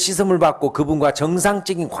죄를 씻음을 받고 그분과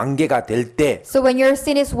정상적인 관계가 될 때 So when your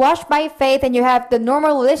sin is washed by faith and you have the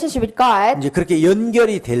normal relationship with God, 이제 그렇게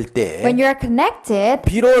연결이 될 때 when you are connected,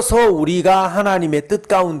 비로소 우리가 하나님의 뜻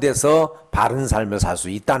가운데서 바른 삶을 살 수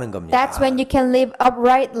있다는 겁니다. that's when you can live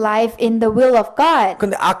upright life in the will of God.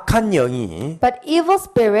 근데 악한 영이 But evil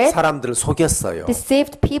spirit 사람들을 속였어요.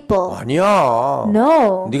 deceived people. 아니야.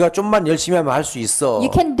 No. 네가 좀만 열심히 하면 할 수 있어. You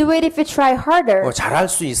can do it if you try harder. 잘할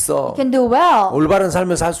수 있어. You can do well. 올바른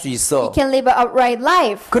삶을 살 수 You 있어. can live an upright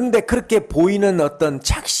life. 그런데 그렇게 보이는 어떤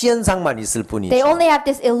착시 현상만 있을 They 뿐이죠. only have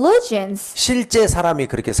these illusions. 실제 사람이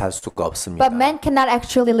그렇게 살 수가 없습니다. But men cannot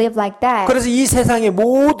actually live like that. 그래서 이 세상의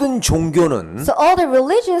모든 종교는 So all the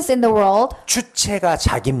religions in the world, 주체가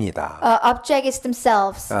자기입니다. object is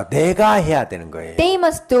themselves. 내가 해야 되는 거예요. They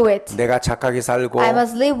must do it. 내가 착하게 살고 I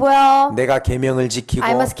must live well. 내가 계명을 지키고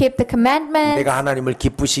I must keep the commandments. 내가 하나님을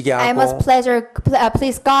기쁘시게 I 하고 must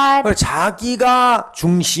please God. 그걸 자기가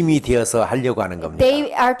중심이 되어서 하려고 하는 겁니다.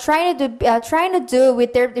 They are trying to do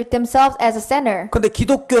with themselves as a center. 근데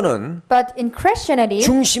기독교는 But in Christianity,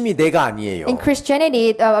 중심이 내가 아니에요. in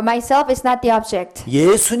Christianity, myself is not the object.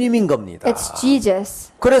 예수님인 겁니다. It's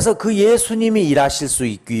Jesus. 그래서 그 예수님이 일하실 수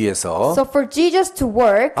있기 위해서 So for Jesus to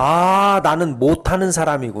work, 나는 못하는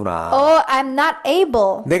사람이구나. oh, I'm not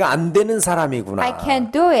able. 내가 안 되는 사람이구나. I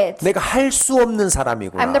can't do it. 내가 할 수 없는 I'm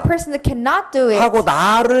사람이구나. the person that cannot do it. 하고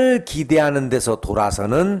나를 기대하는 데서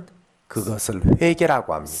돌아서는 그것을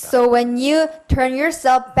회개라고 합니다. So when you turn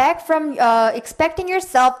yourself back from expecting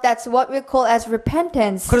yourself, that's what we call as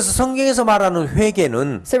repentance. 그래서 성경에서 말하는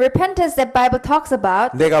회개는 So repentance that Bible talks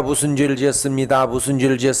about, 내가 무슨 죄를 지었습니다. 무슨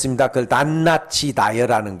죄를 지었습니다. 그걸 낱낱이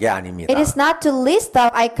나열하는 게 아닙니다. it is not to list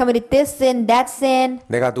out, I committed this sin, that sin,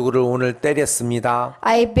 내가 누구를 오늘 때렸습니다.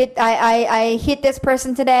 I hit this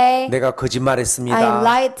person today, 내가 I 거짓말했습니다.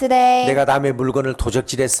 lied today, 내가 남의 물건을 I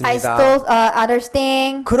도적질했습니다. stole others'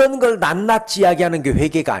 thing. 그런 걸 낱낱이 이야기하는 게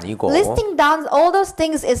회개가 아니고 Listing down all those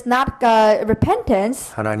things is not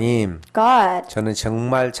repentance. 하나님, God, 저는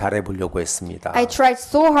정말 잘해보려고 했습니다. I tried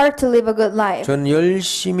so hard to live a good life. 저는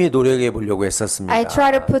열심히 노력해 보려고 했었습니다. I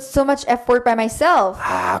tried to put so much effort by myself.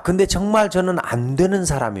 근데 정말 저는 안 되는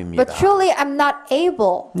사람입니다. But truly, I'm not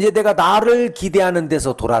able. 이제 내가 나를 기대하는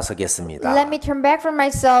데서 돌아서겠습니다. Let me turn back from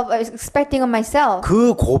myself, expecting of myself.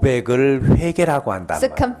 그 고백을 회개라고 한단 So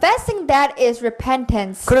말이에요. confessing that is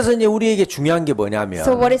repentance. 그래서 이제 우리에게 중요한 게 뭐냐면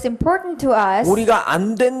So what is important to us, 우리가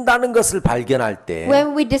안 된다는 것을 발견할 때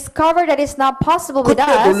when we discover that it's not possible with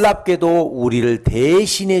그때 us, 놀랍게도 우리를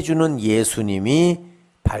대신해 주는 예수님이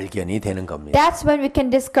발견이 되는 겁니다. that's when we can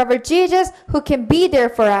discover Jesus who can be there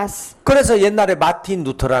for us. 그래서 옛날에 마틴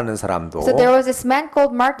루터라는 사람도 So there was this man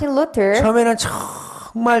called Martin Luther. 처음에는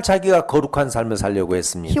정말 자기가 거룩한 삶을 살려고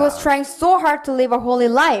했습니다. He was trying so hard to live a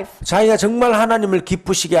holy life. 자기가 정말 하나님을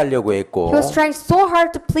기쁘시게 하려고 했고 He was trying so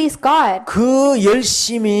hard to please God. 그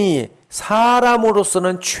열심히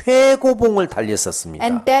사람으로서는 최고봉을 달렸었습니다.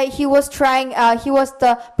 And that he was trying, he was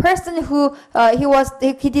the person who,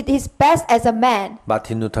 he did his best as a man.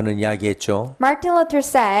 마틴 루터는 이야기했죠. Martin Luther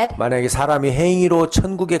said, 만약에 사람이 행위로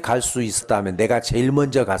천국에 갈 수 있었다면 내가 제일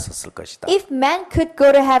먼저 갔었을 것이다. if man could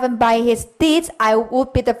go to heaven by his deeds, I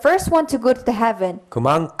would be the first one to go to the heaven.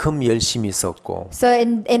 그만큼 열심히 있었고 So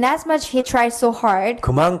in as much he tried so hard,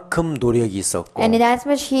 그만큼 노력이 있었고 and in as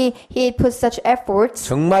much he put such efforts,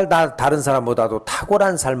 정말 다른 사람보다도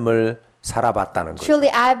탁월한 삶을 살아봤다는 거죠. truly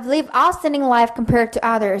I've lived outstanding life compared to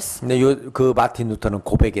others. 근데 그 마틴 루터는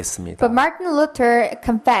고백했습니다. But Martin Luther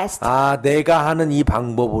confessed, 내가 하는 이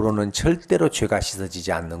방법으로는 절대로 죄가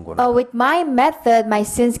씻어지지 않는구나. with my method, my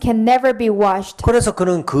sins can never be washed. 그래서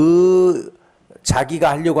그는 자기가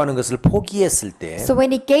하려고 하는 것을 포기했을 때 So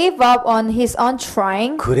when he gave up on his own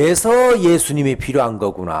trying, 그래서 예수님이 필요한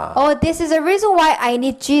거구나. this is the reason why I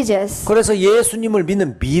need Jesus. 그래서 예수님을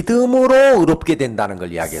믿는 믿음으로 의롭게 된다는 걸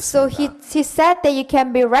So 이야기했습니다. he said that you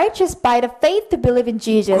can be righteous by the faith to believe in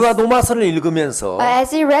Jesus. 그가 로마서를 읽으면서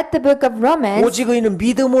As he read the book of Romans, 오직 의인은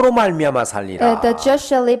믿음으로 말미암아 살리라. the just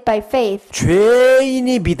shall live by faith.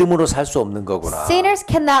 죄인이 믿음으로 살 수 없는 거구나. Sinners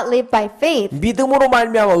cannot live by faith. 믿음으로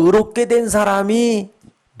말미암아 의롭게 된 사람이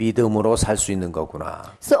믿음으로 살 수 있는 거구나.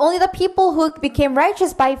 So only the people who became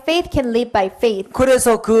righteous by faith can live by faith.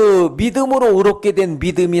 그래서 그 믿음으로 의롭게 된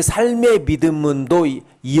믿음이 삶의 믿음도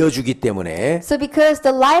이어주기 때문에 So because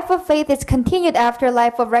the life of faith is continued after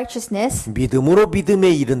life of righteousness, 믿음으로 믿음에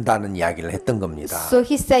이른다는 이야기를 했던 겁니다. so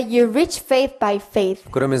he said you reach faith by faith.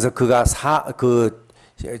 그러면서 그가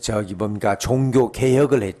종교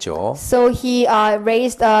개혁을 했죠. So he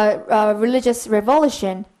raised a religious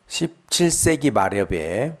revolution. 17세기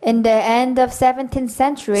말엽에 In the end of 17th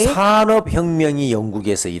century, 산업혁명이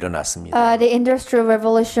영국에서 일어났습니다. the Industrial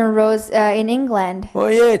Revolution rose in England.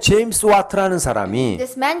 제임스 와트라는 사람이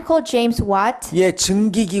This man called James Watt,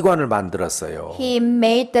 증기기관을 만들었어요. he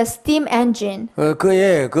made the steam engine.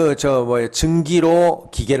 증기로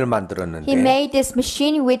기계를 He 만들었는데 made this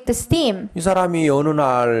machine with the steam. 이 사람이 어느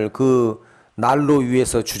날 난로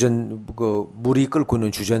위에서 물이 끓고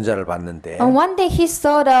있는 주전자를 봤는데 And one day he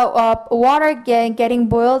saw the water getting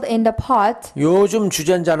boiled in the pot. 요즘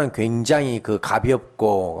주전자는 굉장히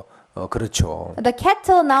가볍고 그렇죠. The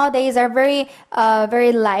kettle nowadays are very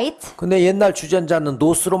light. 근데 옛날 주전자는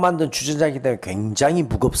노스로 만든 주전자이기 때문에 굉장히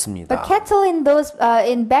무겁습니다. But kettle in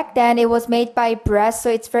back then it was made by brass, so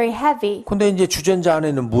it's very heavy. 근데 이제 주전자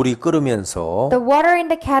안에는 물이 끓으면서 The water in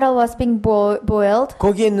the kettle was being boiled.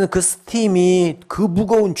 거기에 있는 그 스팀이 그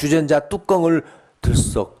무거운 주전자 뚜껑을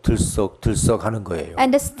들썩 하는 거예요.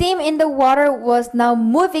 And the steam in the water was now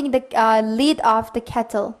moving the lid of the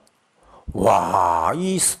kettle. 와,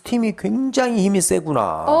 이 스팀이 굉장히 힘이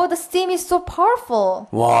세구나. The steam is so powerful.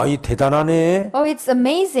 와, 이 대단하네. It's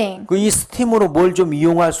amazing. 이 스팀으로 뭘 좀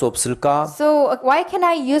이용할 수 없을까? So why can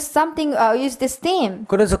I use the steam?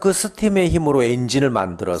 그래서 그 스팀의 힘으로 엔진을 So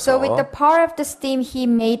만들어서 with the power of the steam, he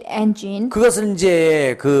made engine. 그것을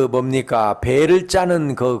이제 배를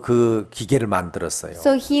짜는 그 기계를 만들었어요.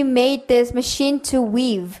 So he made this machine to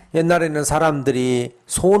weave. 옛날에는 사람들이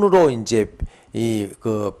손으로 이제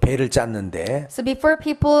그 배를 짰는데 So before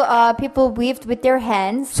people weaved with their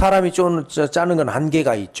hands, 사람이 짜는 건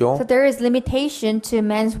한계가 있죠. so there is limitation to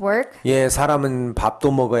man's work. 예, 사람은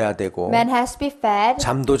밥도 먹어야 되고 Man has to be fed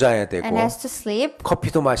잠도 자야 되고 and has to sleep,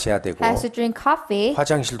 커피도 마셔야 되고 has to drink coffee,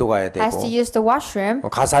 화장실도 가야 되고 has to use the washroom,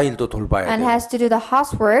 가사일도 돌봐야 and 되고 has to do the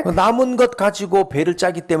housework. 남은 것 가지고 배를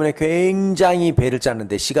짜기 때문에 굉장히 배를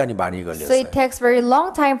짜는데 시간이 많이 So 걸렸어요. it takes very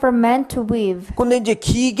long time for man to weave. 근데 이제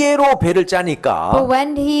기계로 배를 짜니까 But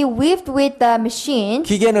when he weaved with the machine,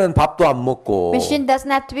 기계는 밥도 안 먹고 machine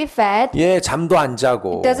doesn't have to be fed, 예, 잠도 안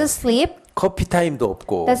자고 doesn't sleep, 커피 타임도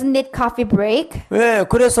없고 doesn't need coffee break. 예,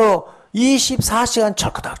 그래서 24시간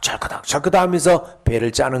철커덕 하면서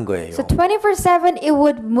배를 짜는 거예요. So 24/7 it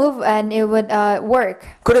would move and it would work.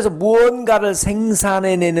 그래서 무언가를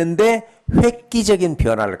생산해내는데 획기적인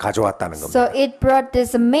변화를 가져왔다는 겁니다. So it brought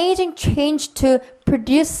this amazing change to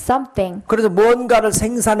produce something. 그래서 무언가를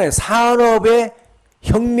생산해 산업의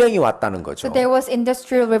혁명이 왔다는 거죠. So there was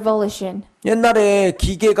industrial revolution. 옛날에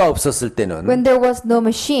기계가 없었을 때는 When there was no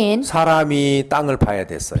machine, 사람이 땅을 파야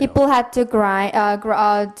됐어요. people had to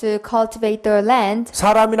to cultivate their land.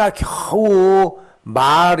 사람이나 겨우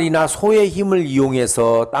말이나 소의 힘을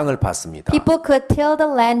이용해서 땅을 팠습니다. People could till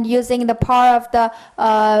the land using the power of the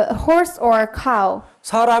horse or cow.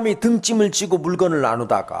 사람이 등짐을 지고 물건을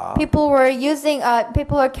나누다가 People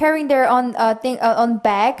were carrying their own on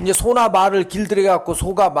bag. 이제 소나 말을 길들여 갖고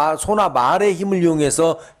소나 말의 힘을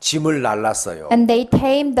이용해서 짐을 날랐어요. And they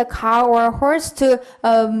tamed the cow or horse to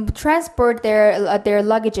transport their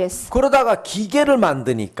luggages. 그러다가 기계를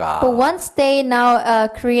만드니까 But once they now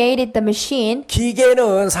created the machine,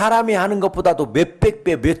 기계는 사람이 하는 것보다도 몇백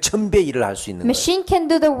배, 몇천 배 일을 할 수 있는 거예요. machine can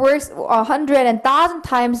do the work 100 and 1,000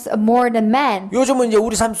 times more than man. 요즘은 이제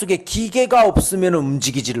우리 삶 속에 기계가 없으면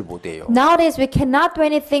움직이지를 못해요. Nowadays, we cannot do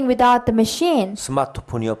anything without the machine.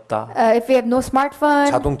 스마트폰이 없다. If we have no smartphone,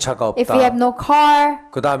 자동차가 if we have 없다. no car,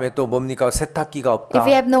 그 다음에 또 뭡니까? 세탁기가 if 없다.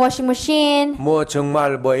 we have no washing machine, 뭐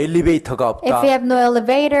정말 뭐 엘리베이터가 if 없다. we have no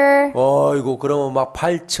elevator, 어이고 그러면 막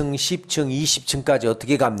 8층, 10층, 20층까지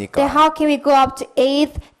어떻게 then 갑니까? how can we go up to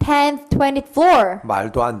 8th, 10th, 20th floor?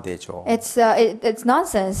 말도 안 되죠. It's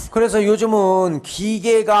nonsense. 그래서 요즘은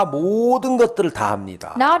기계가 모든 것들을 다 합니다.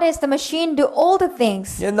 Nowadays, the machine do all the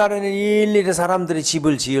things. 옛날에는 일일이 사람들이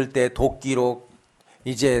집을 지을 때 도끼로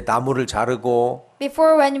이제 나무를 자르고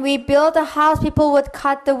Before, when we build a house, people would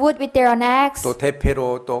cut the wood with their own axe, 또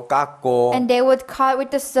대패로 또 깎고 and they would cut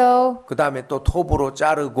with the saw, 그 다음에 또 톱으로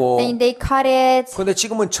자르고 and they cut it. 근데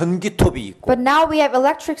지금은 전기톱이 있고 But now we have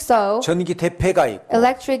electric saw, 전기 대패가 있고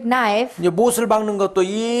electric knife. 이제 못을 박는 것도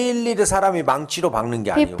일일이 사람이 망치로 박는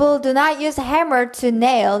게 아니고 People do not use hammer to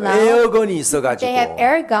nail now. 에어건이 They have 있어가지고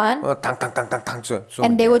air gun, 탕탕탕탕탕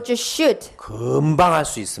and they would just shoot, 금방 할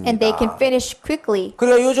수 있습니다. and they can finish quickly.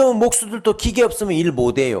 그러니까 요즘은 목수들도 기계 없으면 일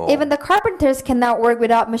못해요. Even the carpenters cannot work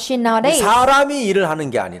without machine nowadays. 사람이 일을 하는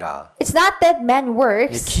게 아니라 It's not that man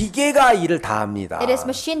works. 기계가 일을 다 합니다. It is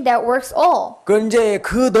machine that works all. 그 이제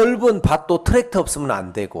그 넓은 밭도 트랙터 없으면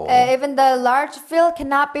안 되고 Even the large field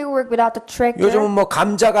cannot be worked without the tractor. 요즘은 뭐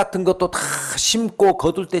감자 같은 것도 다 심고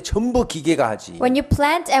거둘 때 전부 기계가 하지. When you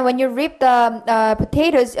plant and when you reap the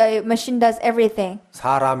potatoes, machine does everything.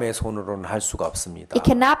 사람의 손으로는 할 수가 없습니다. It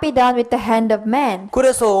cannot be done with the hand of man.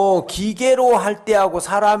 그래서 기계로 할 때하고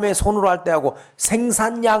사람의 손으로 할 때하고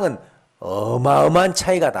생산량은 어마어마한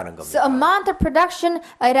차이가 나는 So 겁니다. amount of production,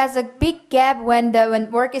 it has a big gap when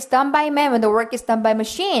work is done by man, when the work is done by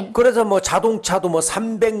machine. 그래서 뭐 자동차도 뭐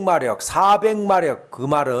 300마력, 400마력 그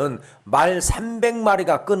말은 말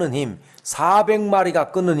 300마리가 끄는 힘,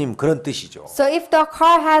 400마리가 끄는 힘 그런 뜻이죠. So if the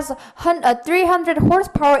car has 300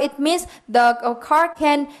 horsepower, it means the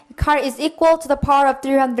car is equal to the power of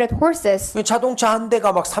 300 horses. 자동차 한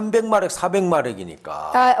대가 막 300마력,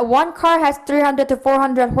 400마력이니까 One car has 300 to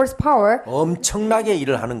 400 horsepower. 엄청나게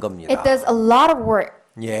일을 하는 겁니다. It does a lot of work.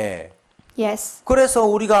 예. Yes. 그래서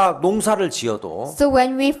우리가 농사를 지어도 So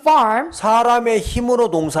when we farm, 사람의 힘으로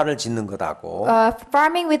농사를 짓는 것하고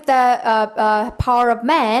farming with the power of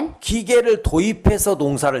man 기계를 도입해서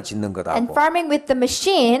농사를 짓는 and 것하고 farming with the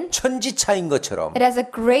machine, 천지차인 것처럼 it has a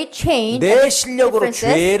great change. 내 실력으로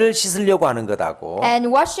differences. 죄를 씻으려고 하는 것하고 And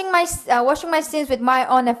washing my sins with my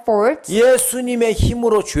own effort, 예수님의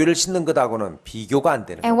힘으로 죄를 씻는 것하고는 비교가 안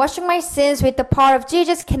되는 거예요. and washing my sins with the power of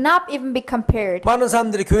Jesus cannot even be compared. 많은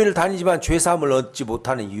사람들이 교회를 다니지만 죄 사함을 얻지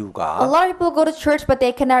못하는 A 이유가 lot of people go to church, but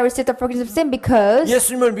they cannot receive the forgiveness of sin because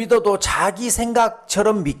예수님을 믿어도 자기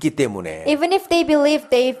생각처럼 믿기 때문에 even if they believe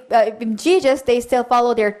in Jesus, they still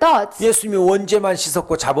follow their thoughts. 예수님이 원죄만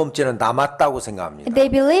씻었고 자범죄는 남았다고 생각합니다. They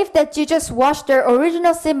believe that Jesus washed their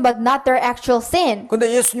original sin, but not their actual sin.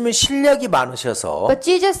 근데 예수님은 실력이 많으셔서 But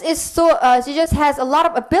Jesus has a lot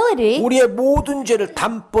of ability. 우리의 모든 죄를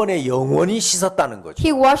단번에 영원히 씻었다는 거죠.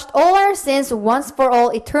 He washed all our sins once for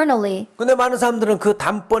all eternally. 근데 많은 사람들은 그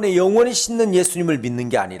단번에 영원히 씻는 예수님을 믿는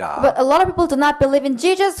게 아니라 But a lot of people do not believe in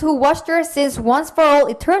Jesus who washed their sins once for all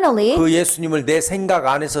eternally. 그 예수님을 내 생각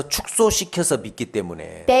안에서 축소시켜서 믿기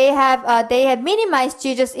때문에 They have minimized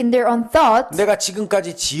Jesus in their own thoughts. 내가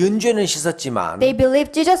지금까지 지은 죄는 씻었지만 They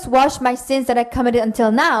believe Jesus washed my sins that I committed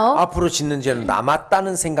until now. 앞으로 짓는 죄는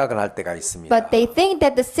남았다는 생각을 할 때가 있습니다. But they think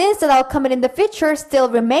that the sins that I'll commit in the future are still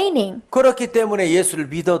remaining. 그렇기 때문에 예수를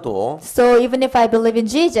믿어도 So even if I believe in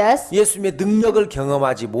Jesus, 예수님의 능력을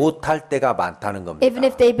경험하지 못할 때가 많다는 겁니다. even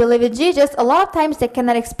if they believe in Jesus, a lot of times they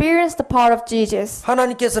cannot experience the power of Jesus.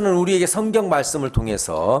 하나님께서는 우리에게 성경 말씀을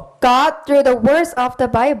통해서 God, through the words of the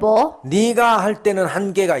Bible, 네가 할 때는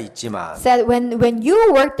한계가 있지만 said when you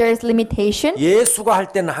work there is limitation, 예수가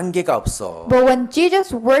할 때는 한계가 없어. but when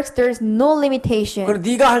Jesus works there is no limitation. 그리고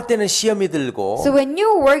네가 할 때는 시험이 들고 So when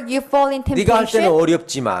you work, you fall in 네가 할 때는 temptation,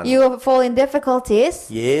 어렵지만 you fall in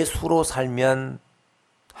difficulties. 예수로 살면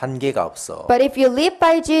한계가 없어. But if you live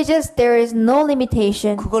by Jesus, there is no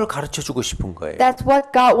limitation. 그걸 가르쳐 주고 싶은 거예요. That's what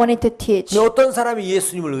God wanted to teach. 근데 어떤 사람이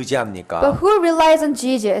예수님을 의지합니까? But who relies on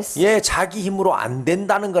Jesus? 예, 자기 힘으로 안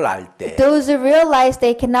된다는 걸 알 때 그 Those who realize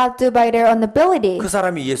they cannot do by their own ability,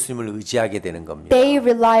 사람이 예수님을 의지하게 되는 겁니다. they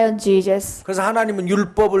rely on Jesus. 그래서 하나님은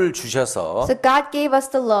율법을 주셔서 So God gave us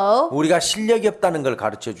the law 우리가 실력이 없다는 걸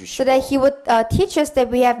가르쳐 so 주시고 that He would teach us that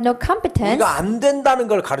we have no competence, 우리가 안 된다는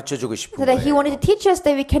걸 가르쳐 주고 so 싶은 that He 거예요. wanted to teach us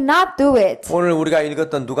that we cannot do it. 오늘 우리가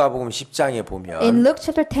읽었던 누가복음 10장에 In 보면 Luke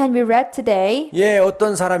chapter 10 we read today, 예,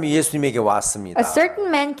 어떤 사람이 예수님에게 왔습니다. a certain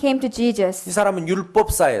man came to 이 Jesus. 사람은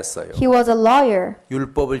율법사였어요. He was a lawyer.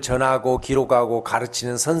 율법을 전하고 기록하고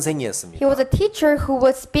가르치는 선생이었습니다. He was a teacher who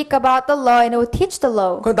would speak about the law and would teach the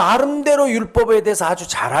law. 그 나름대로 율법에 대해서 아주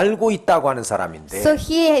잘 알고 있다고 하는 사람인데 So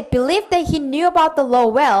he believed that he knew about the law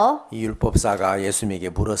well, 이 율법사가 예수님에게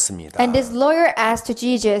물었습니다. and this lawyer asked to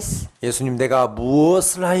Jesus, 예수님, 내가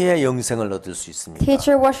무엇을 하여야 영생을 얻을 수 있습니까?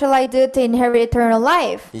 Teacher, what shall I do to inherit eternal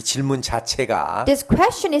life? 이 질문 자체가 This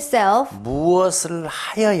question itself, 무엇을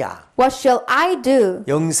하여야 what shall I do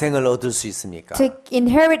영생을 얻을 수 있습니까? to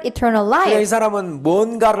inherit eternal 그러니까 이 life? 사람은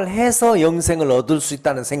뭔가를 해서 영생을 얻을 수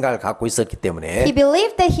있다는 생각을 갖고 있었기 He 때문에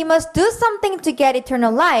believed that he must do something to get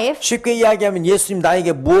eternal life. 쉽게 이야기하면 예수님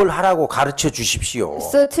나에게 뭘 하라고 가르쳐 주십시오.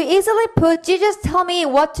 So to easily put, Jesus tell me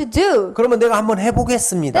what to do. 그러면 내가 한번 Then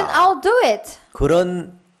해보겠습니다. I'll do it.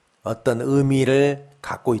 그런 어떤 의미를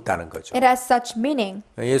갖고 있다는 거죠. It has such meaning.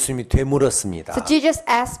 예수님이 되물었습니다. So Jesus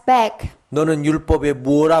asked back, 너는 율법에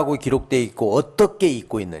뭐라고 기록되어 있고 어떻게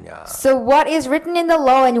읽고 있느냐? so what is written in the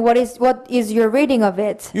law and what is your reading of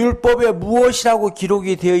it? 율법에 무엇이라고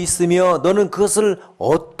기록이 되어 있으며 너는 그것을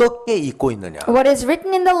어떻게 읽고 있느냐? What is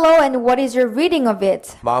written in the law and what is your reading of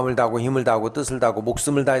it? 마음을 다하고 힘을 다하고 뜻을 다하고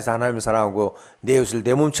목숨을 다해서 하나님을 사랑하고 내 이웃을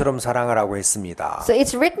내 몸처럼 사랑하라고 했습니다. So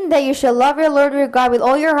it's written that you shall love your Lord your God with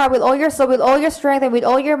all your heart, with all your soul, with all your strength, and with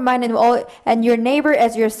all your mind, and your neighbor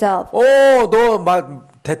as yourself.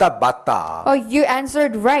 대답 맞다. Oh, you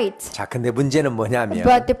answered right. 자, 근데 문제는 뭐냐면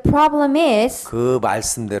But the problem is, 그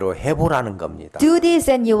말씀대로 해보라는 겁니다. do this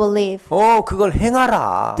and you will live. 그걸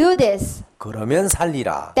행하라. Do this, 그러면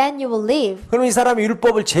살리라. then you will live. 그럼 이 사람이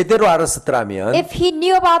율법을 제대로 알았었더라면 If he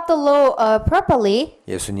knew about the law properly,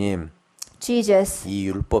 예수님, Jesus, 이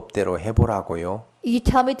율법대로 해보라고요. you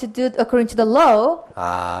tell me to do according to the law.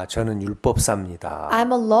 저는 율법사입니다.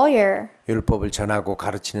 I'm a lawyer. 율법을 전하고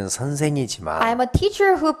가르치는 선생이지만 I'm a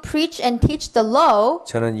teacher who preach and teach the law,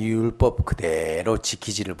 저는 이 율법 그대로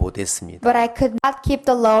지키지를 못했습니다. but I could not keep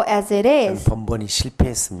the law as it 저는 is. 번번이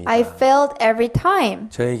실패했습니다. I failed every time.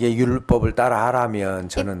 저에게 율법을 따라하라면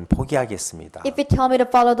저는 포기하겠습니다. If you tell me to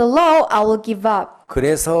follow the law, I will give up.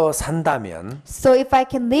 그래서 산다면 So if I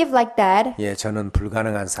can live like that, 저는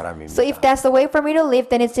불가능한 사람입니다. so if that's the way for me to live,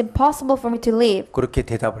 then it's impossible for me to live. 그렇게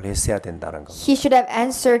대답을 했어야 된다는 겁니다. He should have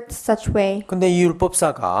answered such way. 근데 이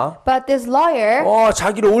율법사가 But this lawyer,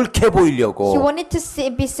 자기를 옳게 he 보이려고 wanted to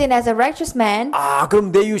be seen as a righteous man.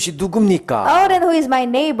 그럼 내 이웃이 누굽니까? Oh, then who is my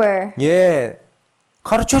neighbor?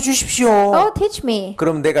 가르쳐 주십시오. Oh, teach me.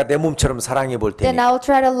 그럼 내가 내 몸처럼 사랑해 볼 Then 테니. I will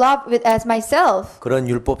try to love it as myself. 그런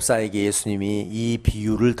율법사에게 예수님이 이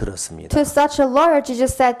비유를 들었습니다. To such a lawyer,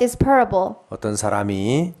 Jesus said this parable. 어떤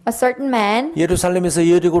사람이 A certain man 예루살렘에서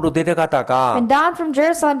여리고로 내려가다가 went down from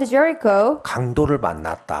Jerusalem to Jericho 강도를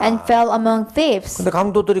만났다. and fell among thieves, 근데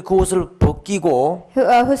강도들이 그 옷을 벗기고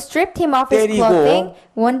who stripped him of his 때리고 clothing,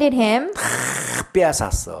 wounded him, 다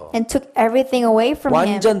빼앗았어. and took everything away from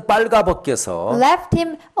him, 완전 빨가벗겨서 left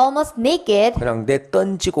him almost naked, 그냥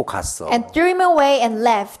던지고 갔어. and threw him away and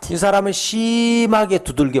left. 이 사람은 심하게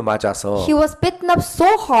두들겨 맞아서 He was beaten up so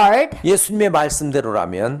hard, 예수님의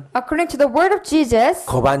말씀대로라면 according to the word of Jesus,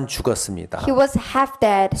 거반 죽었습니다. he was half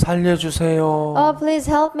dead. 살려주세요. Oh, please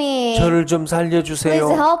help me. 저를 좀 Please 살려주세요.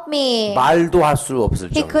 help me. 말도 할 수 없을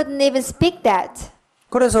He 정도. couldn't even speak that.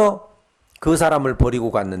 그래서 그 사람을 버리고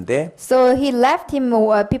갔는데 So he left him,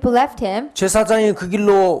 people left him. 제사장이 그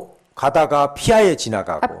길로 가다가 피하에 A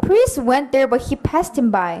지나가고 priest went there, but he passed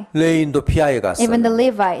him by. 레위인도 피하에 갔어요. Even the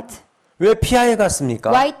Levite. 왜 피하에 갔습니까?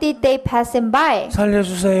 Why did they pass him by?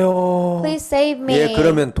 살려주세요. Please save me. 예,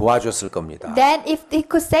 그러면 도와줬을 겁니다. Then if they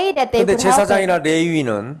could say that they 근데 would help him. 제사장이나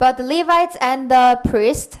레위인은 But the Levites and the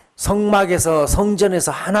priest, 성막에서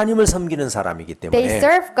성전에서 하나님을 섬기는 사람이기 they 때문에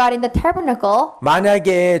serve God in the tabernacle.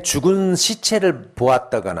 만약에 죽은 시체를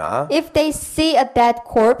보았다거나 If they see a dead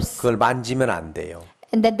corpse, 그걸 만지면 안 돼요.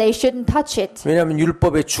 and then they shouldn't touch it. 왜냐하면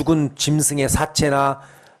율법에 죽은 짐승의 사체나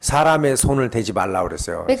사람의 손을 대지 말라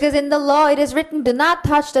그랬어요. Because in the law it is written, do not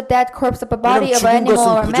touch the dead corpse of a body 왜냐하면 of an 죽은 animal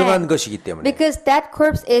or 것은 부정한 man. 것이기 때문에 Because that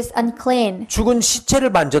corpse is unclean. 죽은 시체를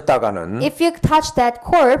만졌다가는 If you touch that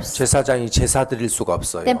corpse, 제사장이 제사 드릴 수가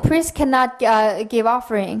없어요. then priest cannot give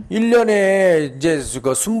offering. 1년에 이제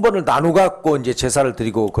그 순번을 나누 갖고 이제 제사를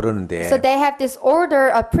드리고 그러는데 So they have this order,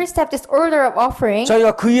 a priest have this order of offering.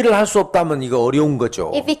 자기가 그 일을 할 수 없다면 이거 어려운 거죠.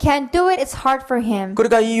 If he can't do it, it's hard for him.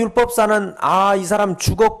 그러니까 이 율법사는 아, 이 사람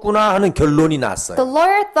죽었구나 하는 결론이 났어요. The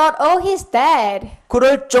lawyer thought, oh, he's dead.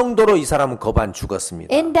 그럴 정도로 이 사람은 거반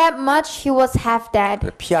죽었습니다. In that much, he was half dead.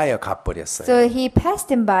 피하여 가버렸어요. So he passed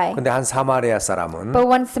him by. 근데 한 사마리아 사람은 But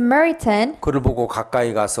one Samaritan 그를 보고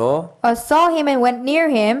가까이 가서 saw him and went near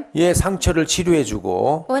him, 얘 상처를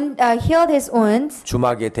치료해주고 healed his wounds,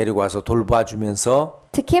 주막에 데리고 와서 돌봐주면서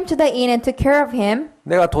took him to the inn and took care of him.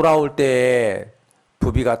 내가 돌아올 때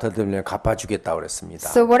부비가 더 들면 갚아주겠다 그랬습니다.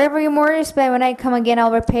 So whatever you more spend, when I come again, I'll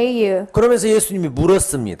repay you. 그러면서 예수님이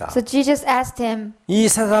물었습니다. So Jesus asked him, 이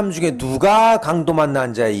세 사람 중에 누가 강도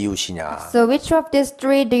만난 자의 이웃이냐? so which of these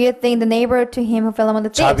three do you think the neighbor to him who fell among the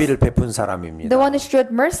thieves? 자비를 베푼 The 사람입니다. one who showed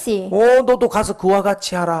mercy. 너도 가서 그와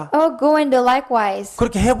같이 하라. Oh, go and do likewise.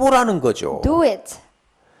 그렇게 해보라는 거죠. Do it.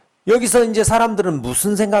 여기서 이제 사람들은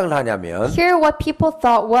무슨 생각을 하냐면 Here what people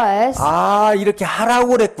thought was, 아 이렇게 하라고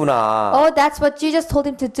그랬구나. oh, that's what Jesus told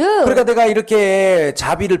him to do. 그러니까 내가 이렇게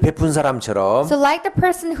자비를 베푼 사람처럼 So like the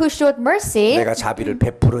person who showed mercy, 내가 자비를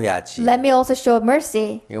베풀어야지. let me also show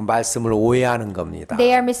mercy. 이건 말씀을 오해하는 겁니다.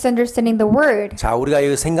 They are misunderstanding the word. 자 우리가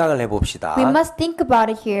이 생각을 해봅시다. We must think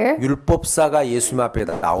about it here. 율법사가 예수님 앞에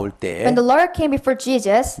나올 때 When the Lord came before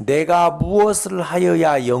Jesus, 내가 무엇을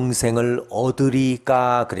하여야 영생을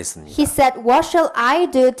얻으리까 그랬습니다. he said, what shall I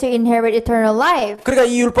do to inherit eternal life? 그러니까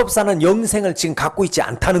이 율법사는 영생을 지금 갖고 있지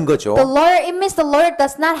않다는 거죠. The lawyer, it means the lawyer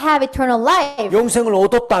does not have eternal life. 영생을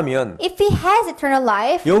얻었다면 If he has eternal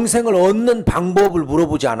life, 영생을 얻는 방법을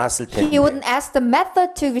물어보지 않았을 he 텐데 wouldn't ask the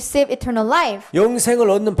method to receive eternal life. 영생을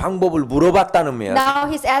얻는 방법을 물어봤다면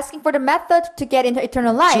Now he's asking for the method to get into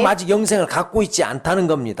eternal 지금 life. 아직 영생을 갖고 있지 않다는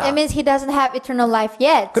겁니다. It means he doesn't have eternal life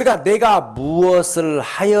yet. 그러니까 내가 무엇을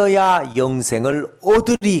하여야 영생을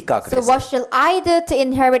얻으리까 So 그랬어요. what shall I do to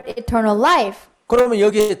inherit eternal life? 그러면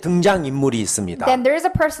여기에 등장인물이 있습니다. Then there is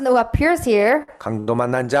a person who appears here. 강도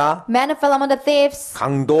만난 자, Man who fell among the thieves,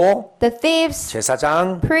 강도, the thieves,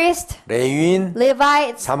 제사장, priest, 레위인,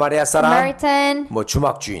 Levites, 사마리아 사람, Samaritan, 뭐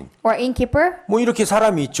주막주인, or innkeeper. 뭐 이렇게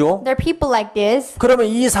사람이 있죠. There are people like this. 그러면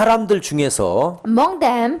이 사람들 중에서 Among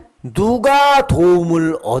them, 누가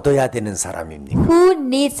도움을 얻어야 되는 사람입니까? who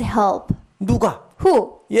needs help? 누가?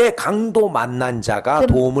 Who? 예, 강도 만난 자가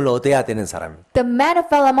도움을 얻어야 되는 사람입니다. The man who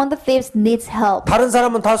fell among the thieves needs help. 다른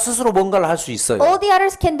사람은 다 스스로 뭔가를 할 수 있어요. All the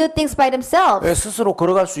others can do things by themselves. 예, 스스로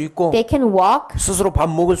걸어갈 수 있고, They can walk, 스스로 밥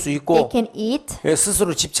먹을 수 they 있고, can eat, 예,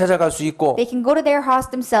 스스로 집 찾아갈 수 있고. they can go to their house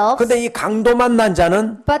themselves. 근데 이 강도 만난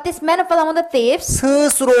자는 But this man who fell among the thieves,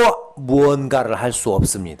 스스로 무언가를 할 수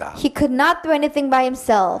없습니다. he could not do anything by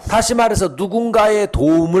himself. 다시 말해서 누군가의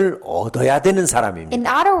도움을 얻어야 되는 In 사람입니다.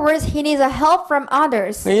 other words, he needs a help from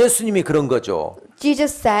others. 예수님이 그런 거죠.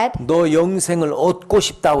 Jesus said, 너 영생을 얻고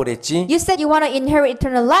싶다고 그랬지? you said you want to inherit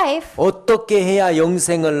eternal life. 어떻게 해야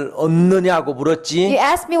영생을 얻느냐고 You 물었지?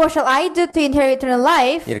 asked me, what shall I do to inherit eternal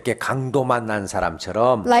life? 이렇게 강도 만난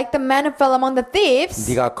사람처럼 Like the man who fell among the thieves.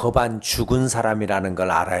 네가 거반 죽은 사람이라는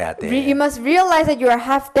걸 알아야 돼. You must realize that you are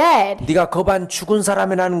half dead. 네가 거반 죽은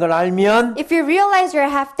사람이라는 걸 알면 If you realize you're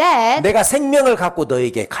half dead, 내가 생명을 갖고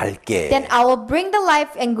너에게 갈게. then I will bring the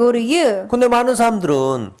life and go to you. 근데 많은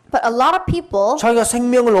사람들은 But a lot of people, 자기가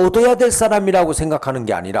생명을 얻어야 될 사람이라고 생각하는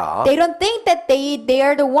게 아니라 they don't think that they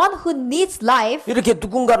are the one who needs life. 이렇게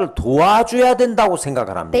누군가를 도와줘야 된다고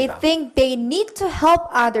생각을 They 합니다. think they need to help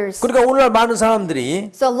others. 그러니까 오늘날 많은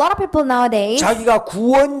사람들이 So a lot of people nowadays, 자기가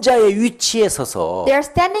구원자의 위치에 서서 they are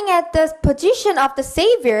standing at the position of the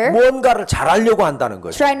Savior, 뭔가를 잘하려고 한다는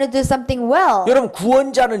거죠. trying to do something well. 여러분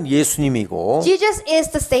구원자는 예수님이고 Jesus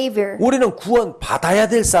is the Savior, 우리는 구원 받아야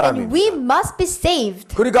될 and 사람입니다. we must be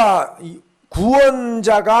saved. 그러니까 이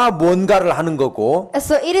구원자가 뭔가를 하는 거고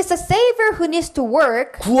So it is the Savior who needs to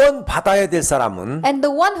work, 구원 받아야 될 사람은 and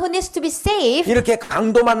the one who needs to be saved 이렇게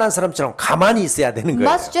강도 만난 사람처럼 가만히 있어야 되는 거예요.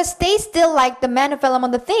 must just stay still like the man who fell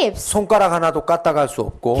among the thieves. 손가락 하나도 까딱할 수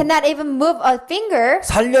없고 Cannot even move a finger,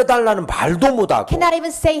 살려달라는 말도 못하고 cannot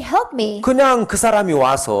even say help me. 그냥 그 사람이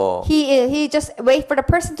와서 He just wait for the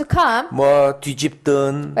person to come, 뭐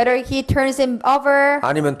뒤집든 whether he turns him over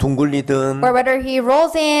아니면 둥글리든 or whether he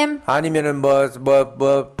rolls him, 아니면은 뭐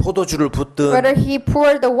포도주를 붓든 whether he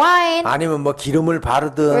pours the wine, 아니면 뭐 기름을 or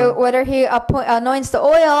바르든 whether he anoints the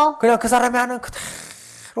oil. 그냥 그 사람이 하는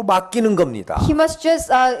그대로 맡기는 겁니다. He must just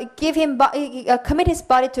give him commit his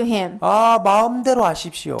body to him. 아 마음대로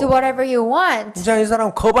하십시오. Do whatever you want, 진짜 이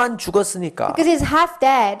사람 거반 죽었으니까 because he's half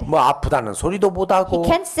dead. 뭐 아프다는 소리도 He 못하고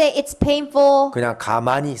can't say it's painful. 그냥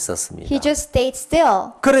가만히 있었습니다. He just stayed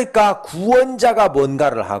still. 그러니까 구원자가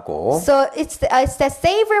뭔가를 하고 So it's that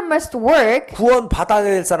Savior must work. 구원 받아야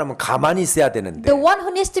될 사람은 가만히 있어야 되는데 The one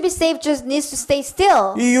who needs to be saved just needs to stay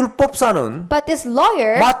still. 이 율법사는 But this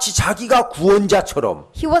lawyer, 마치 자기가 구원자처럼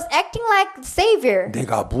he was acting like the Savior.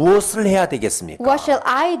 내가 무엇을 해야 되겠습니까? What shall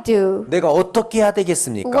I do? 내가 어떻게 해야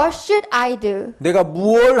되겠습니까? What should I do? 내가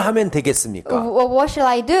무엇을 하면 되겠습니까? What shall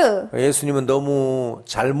I do? 예수님은 너무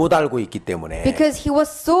잘못 알고 있기 때문에 Because he was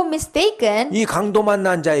so mistaken, 이 강도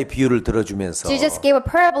만난 자의 비유를 들어주면서 Jesus gave a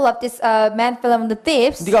parable of this man fell among the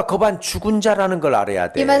thieves. 네가 거반 죽은 자라는 걸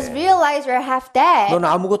알아야 돼. You must realize you're half dead. 넌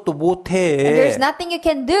아무것도 And 못해. there's nothing you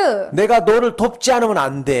can do 내가 너를 돕지 않으면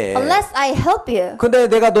안 돼. unless I help you.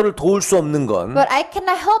 근데 내가 너를 도울 수 없는 건 But I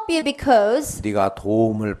cannot help you because 네가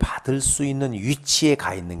도움을 받을 수 있는 위치에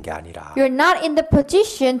가 있는 게 아니라 you're not in the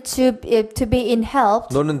position to be in help.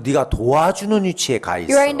 너는 네가 도와주는 위치에 가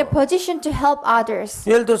있어. You are in the position to help others.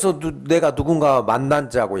 예를 들어서 내가 누군가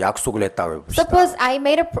만난자고 약속을 했다고 해봅시다. Suppose I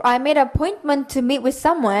made an appointment to meet with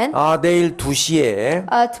someone 아 내일 2시에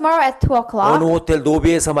tomorrow at 2 어느 o'clock 호텔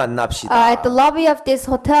로비에서 만납시다. at the lobby of this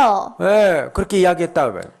hotel. 네, 그렇게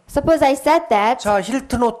이야기했다면 Suppose I said that. 자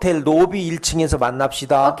힐튼 호텔 로비 1층에서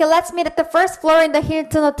만납시다. Okay, let's meet at the first floor in the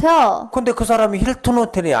Hilton Hotel. 근데 그 사람이 힐튼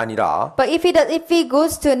호텔이 아니라 But if he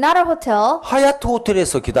goes to another hotel, 하얏트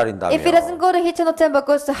호텔에서 기다린다며. if he doesn't go to Hilton Hotel but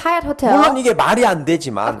goes to Hyatt Hotel, 물론 이게 말이 안 of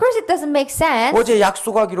되지만 course it doesn't make sense. 어제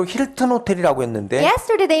약속하기로 힐튼 호텔이라고 했는데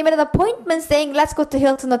Yesterday they made an appointment saying let's go to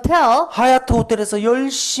Hilton Hotel. 하얏트 호텔에서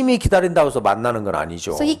열심히 기다린다고 해서 만나는 건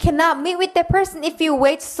아니죠. So you cannot meet with that person if you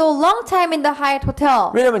wait so long time in the Hyatt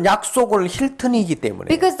Hotel. 왜냐면 약속을 힐튼이기 때문에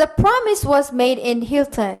Because the promise was made in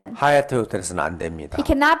Hilton. 하얏트 호텔에서는 안 됩니다. It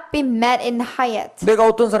cannot be met in Hyatt. 내가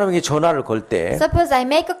어떤 사람에게 전화를 걸 때 Suppose I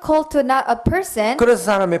make a call to a person, 그래서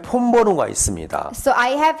사람의 폰 번호가 있습니다. so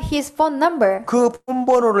I have his phone number. 그 폰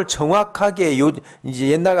번호를 정확하게 이제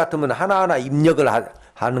옛날 같으면 하나하나 입력을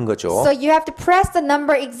하는 거죠. So you have to press the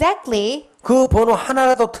number exactly. 그 번호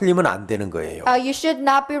하나라도 틀리면 안 되는 거예요. You should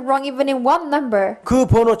not be wrong even in one number. 그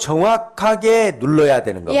번호 정확하게 눌러야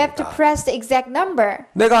되는 You have to 겁니다. press the exact number.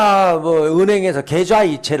 내가 뭐 은행에서 계좌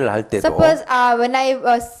이체를 할 때도 Suppose when I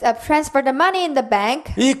transfer the money in the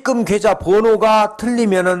bank, 입금 계좌 번호가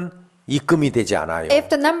틀리면은 입금이 되지 않아요. if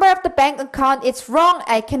the number of the bank account is wrong,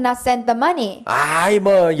 I cannot send the money. 아이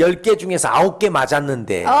뭐 10개 중에서 9개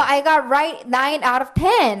맞았는데 Oh, I got right 9 out of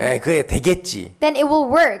 10. 그게 되겠지. Then it will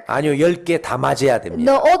work. 아니요 10개 다 맞아야 됩니다.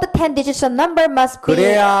 No, all the 10 digits of number must be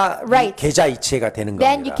그래야 이 right. 계좌 이체가 되는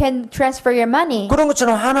Then you 겁니다. can transfer your money. 그런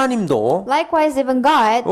것처럼 하나님도 Likewise, even God,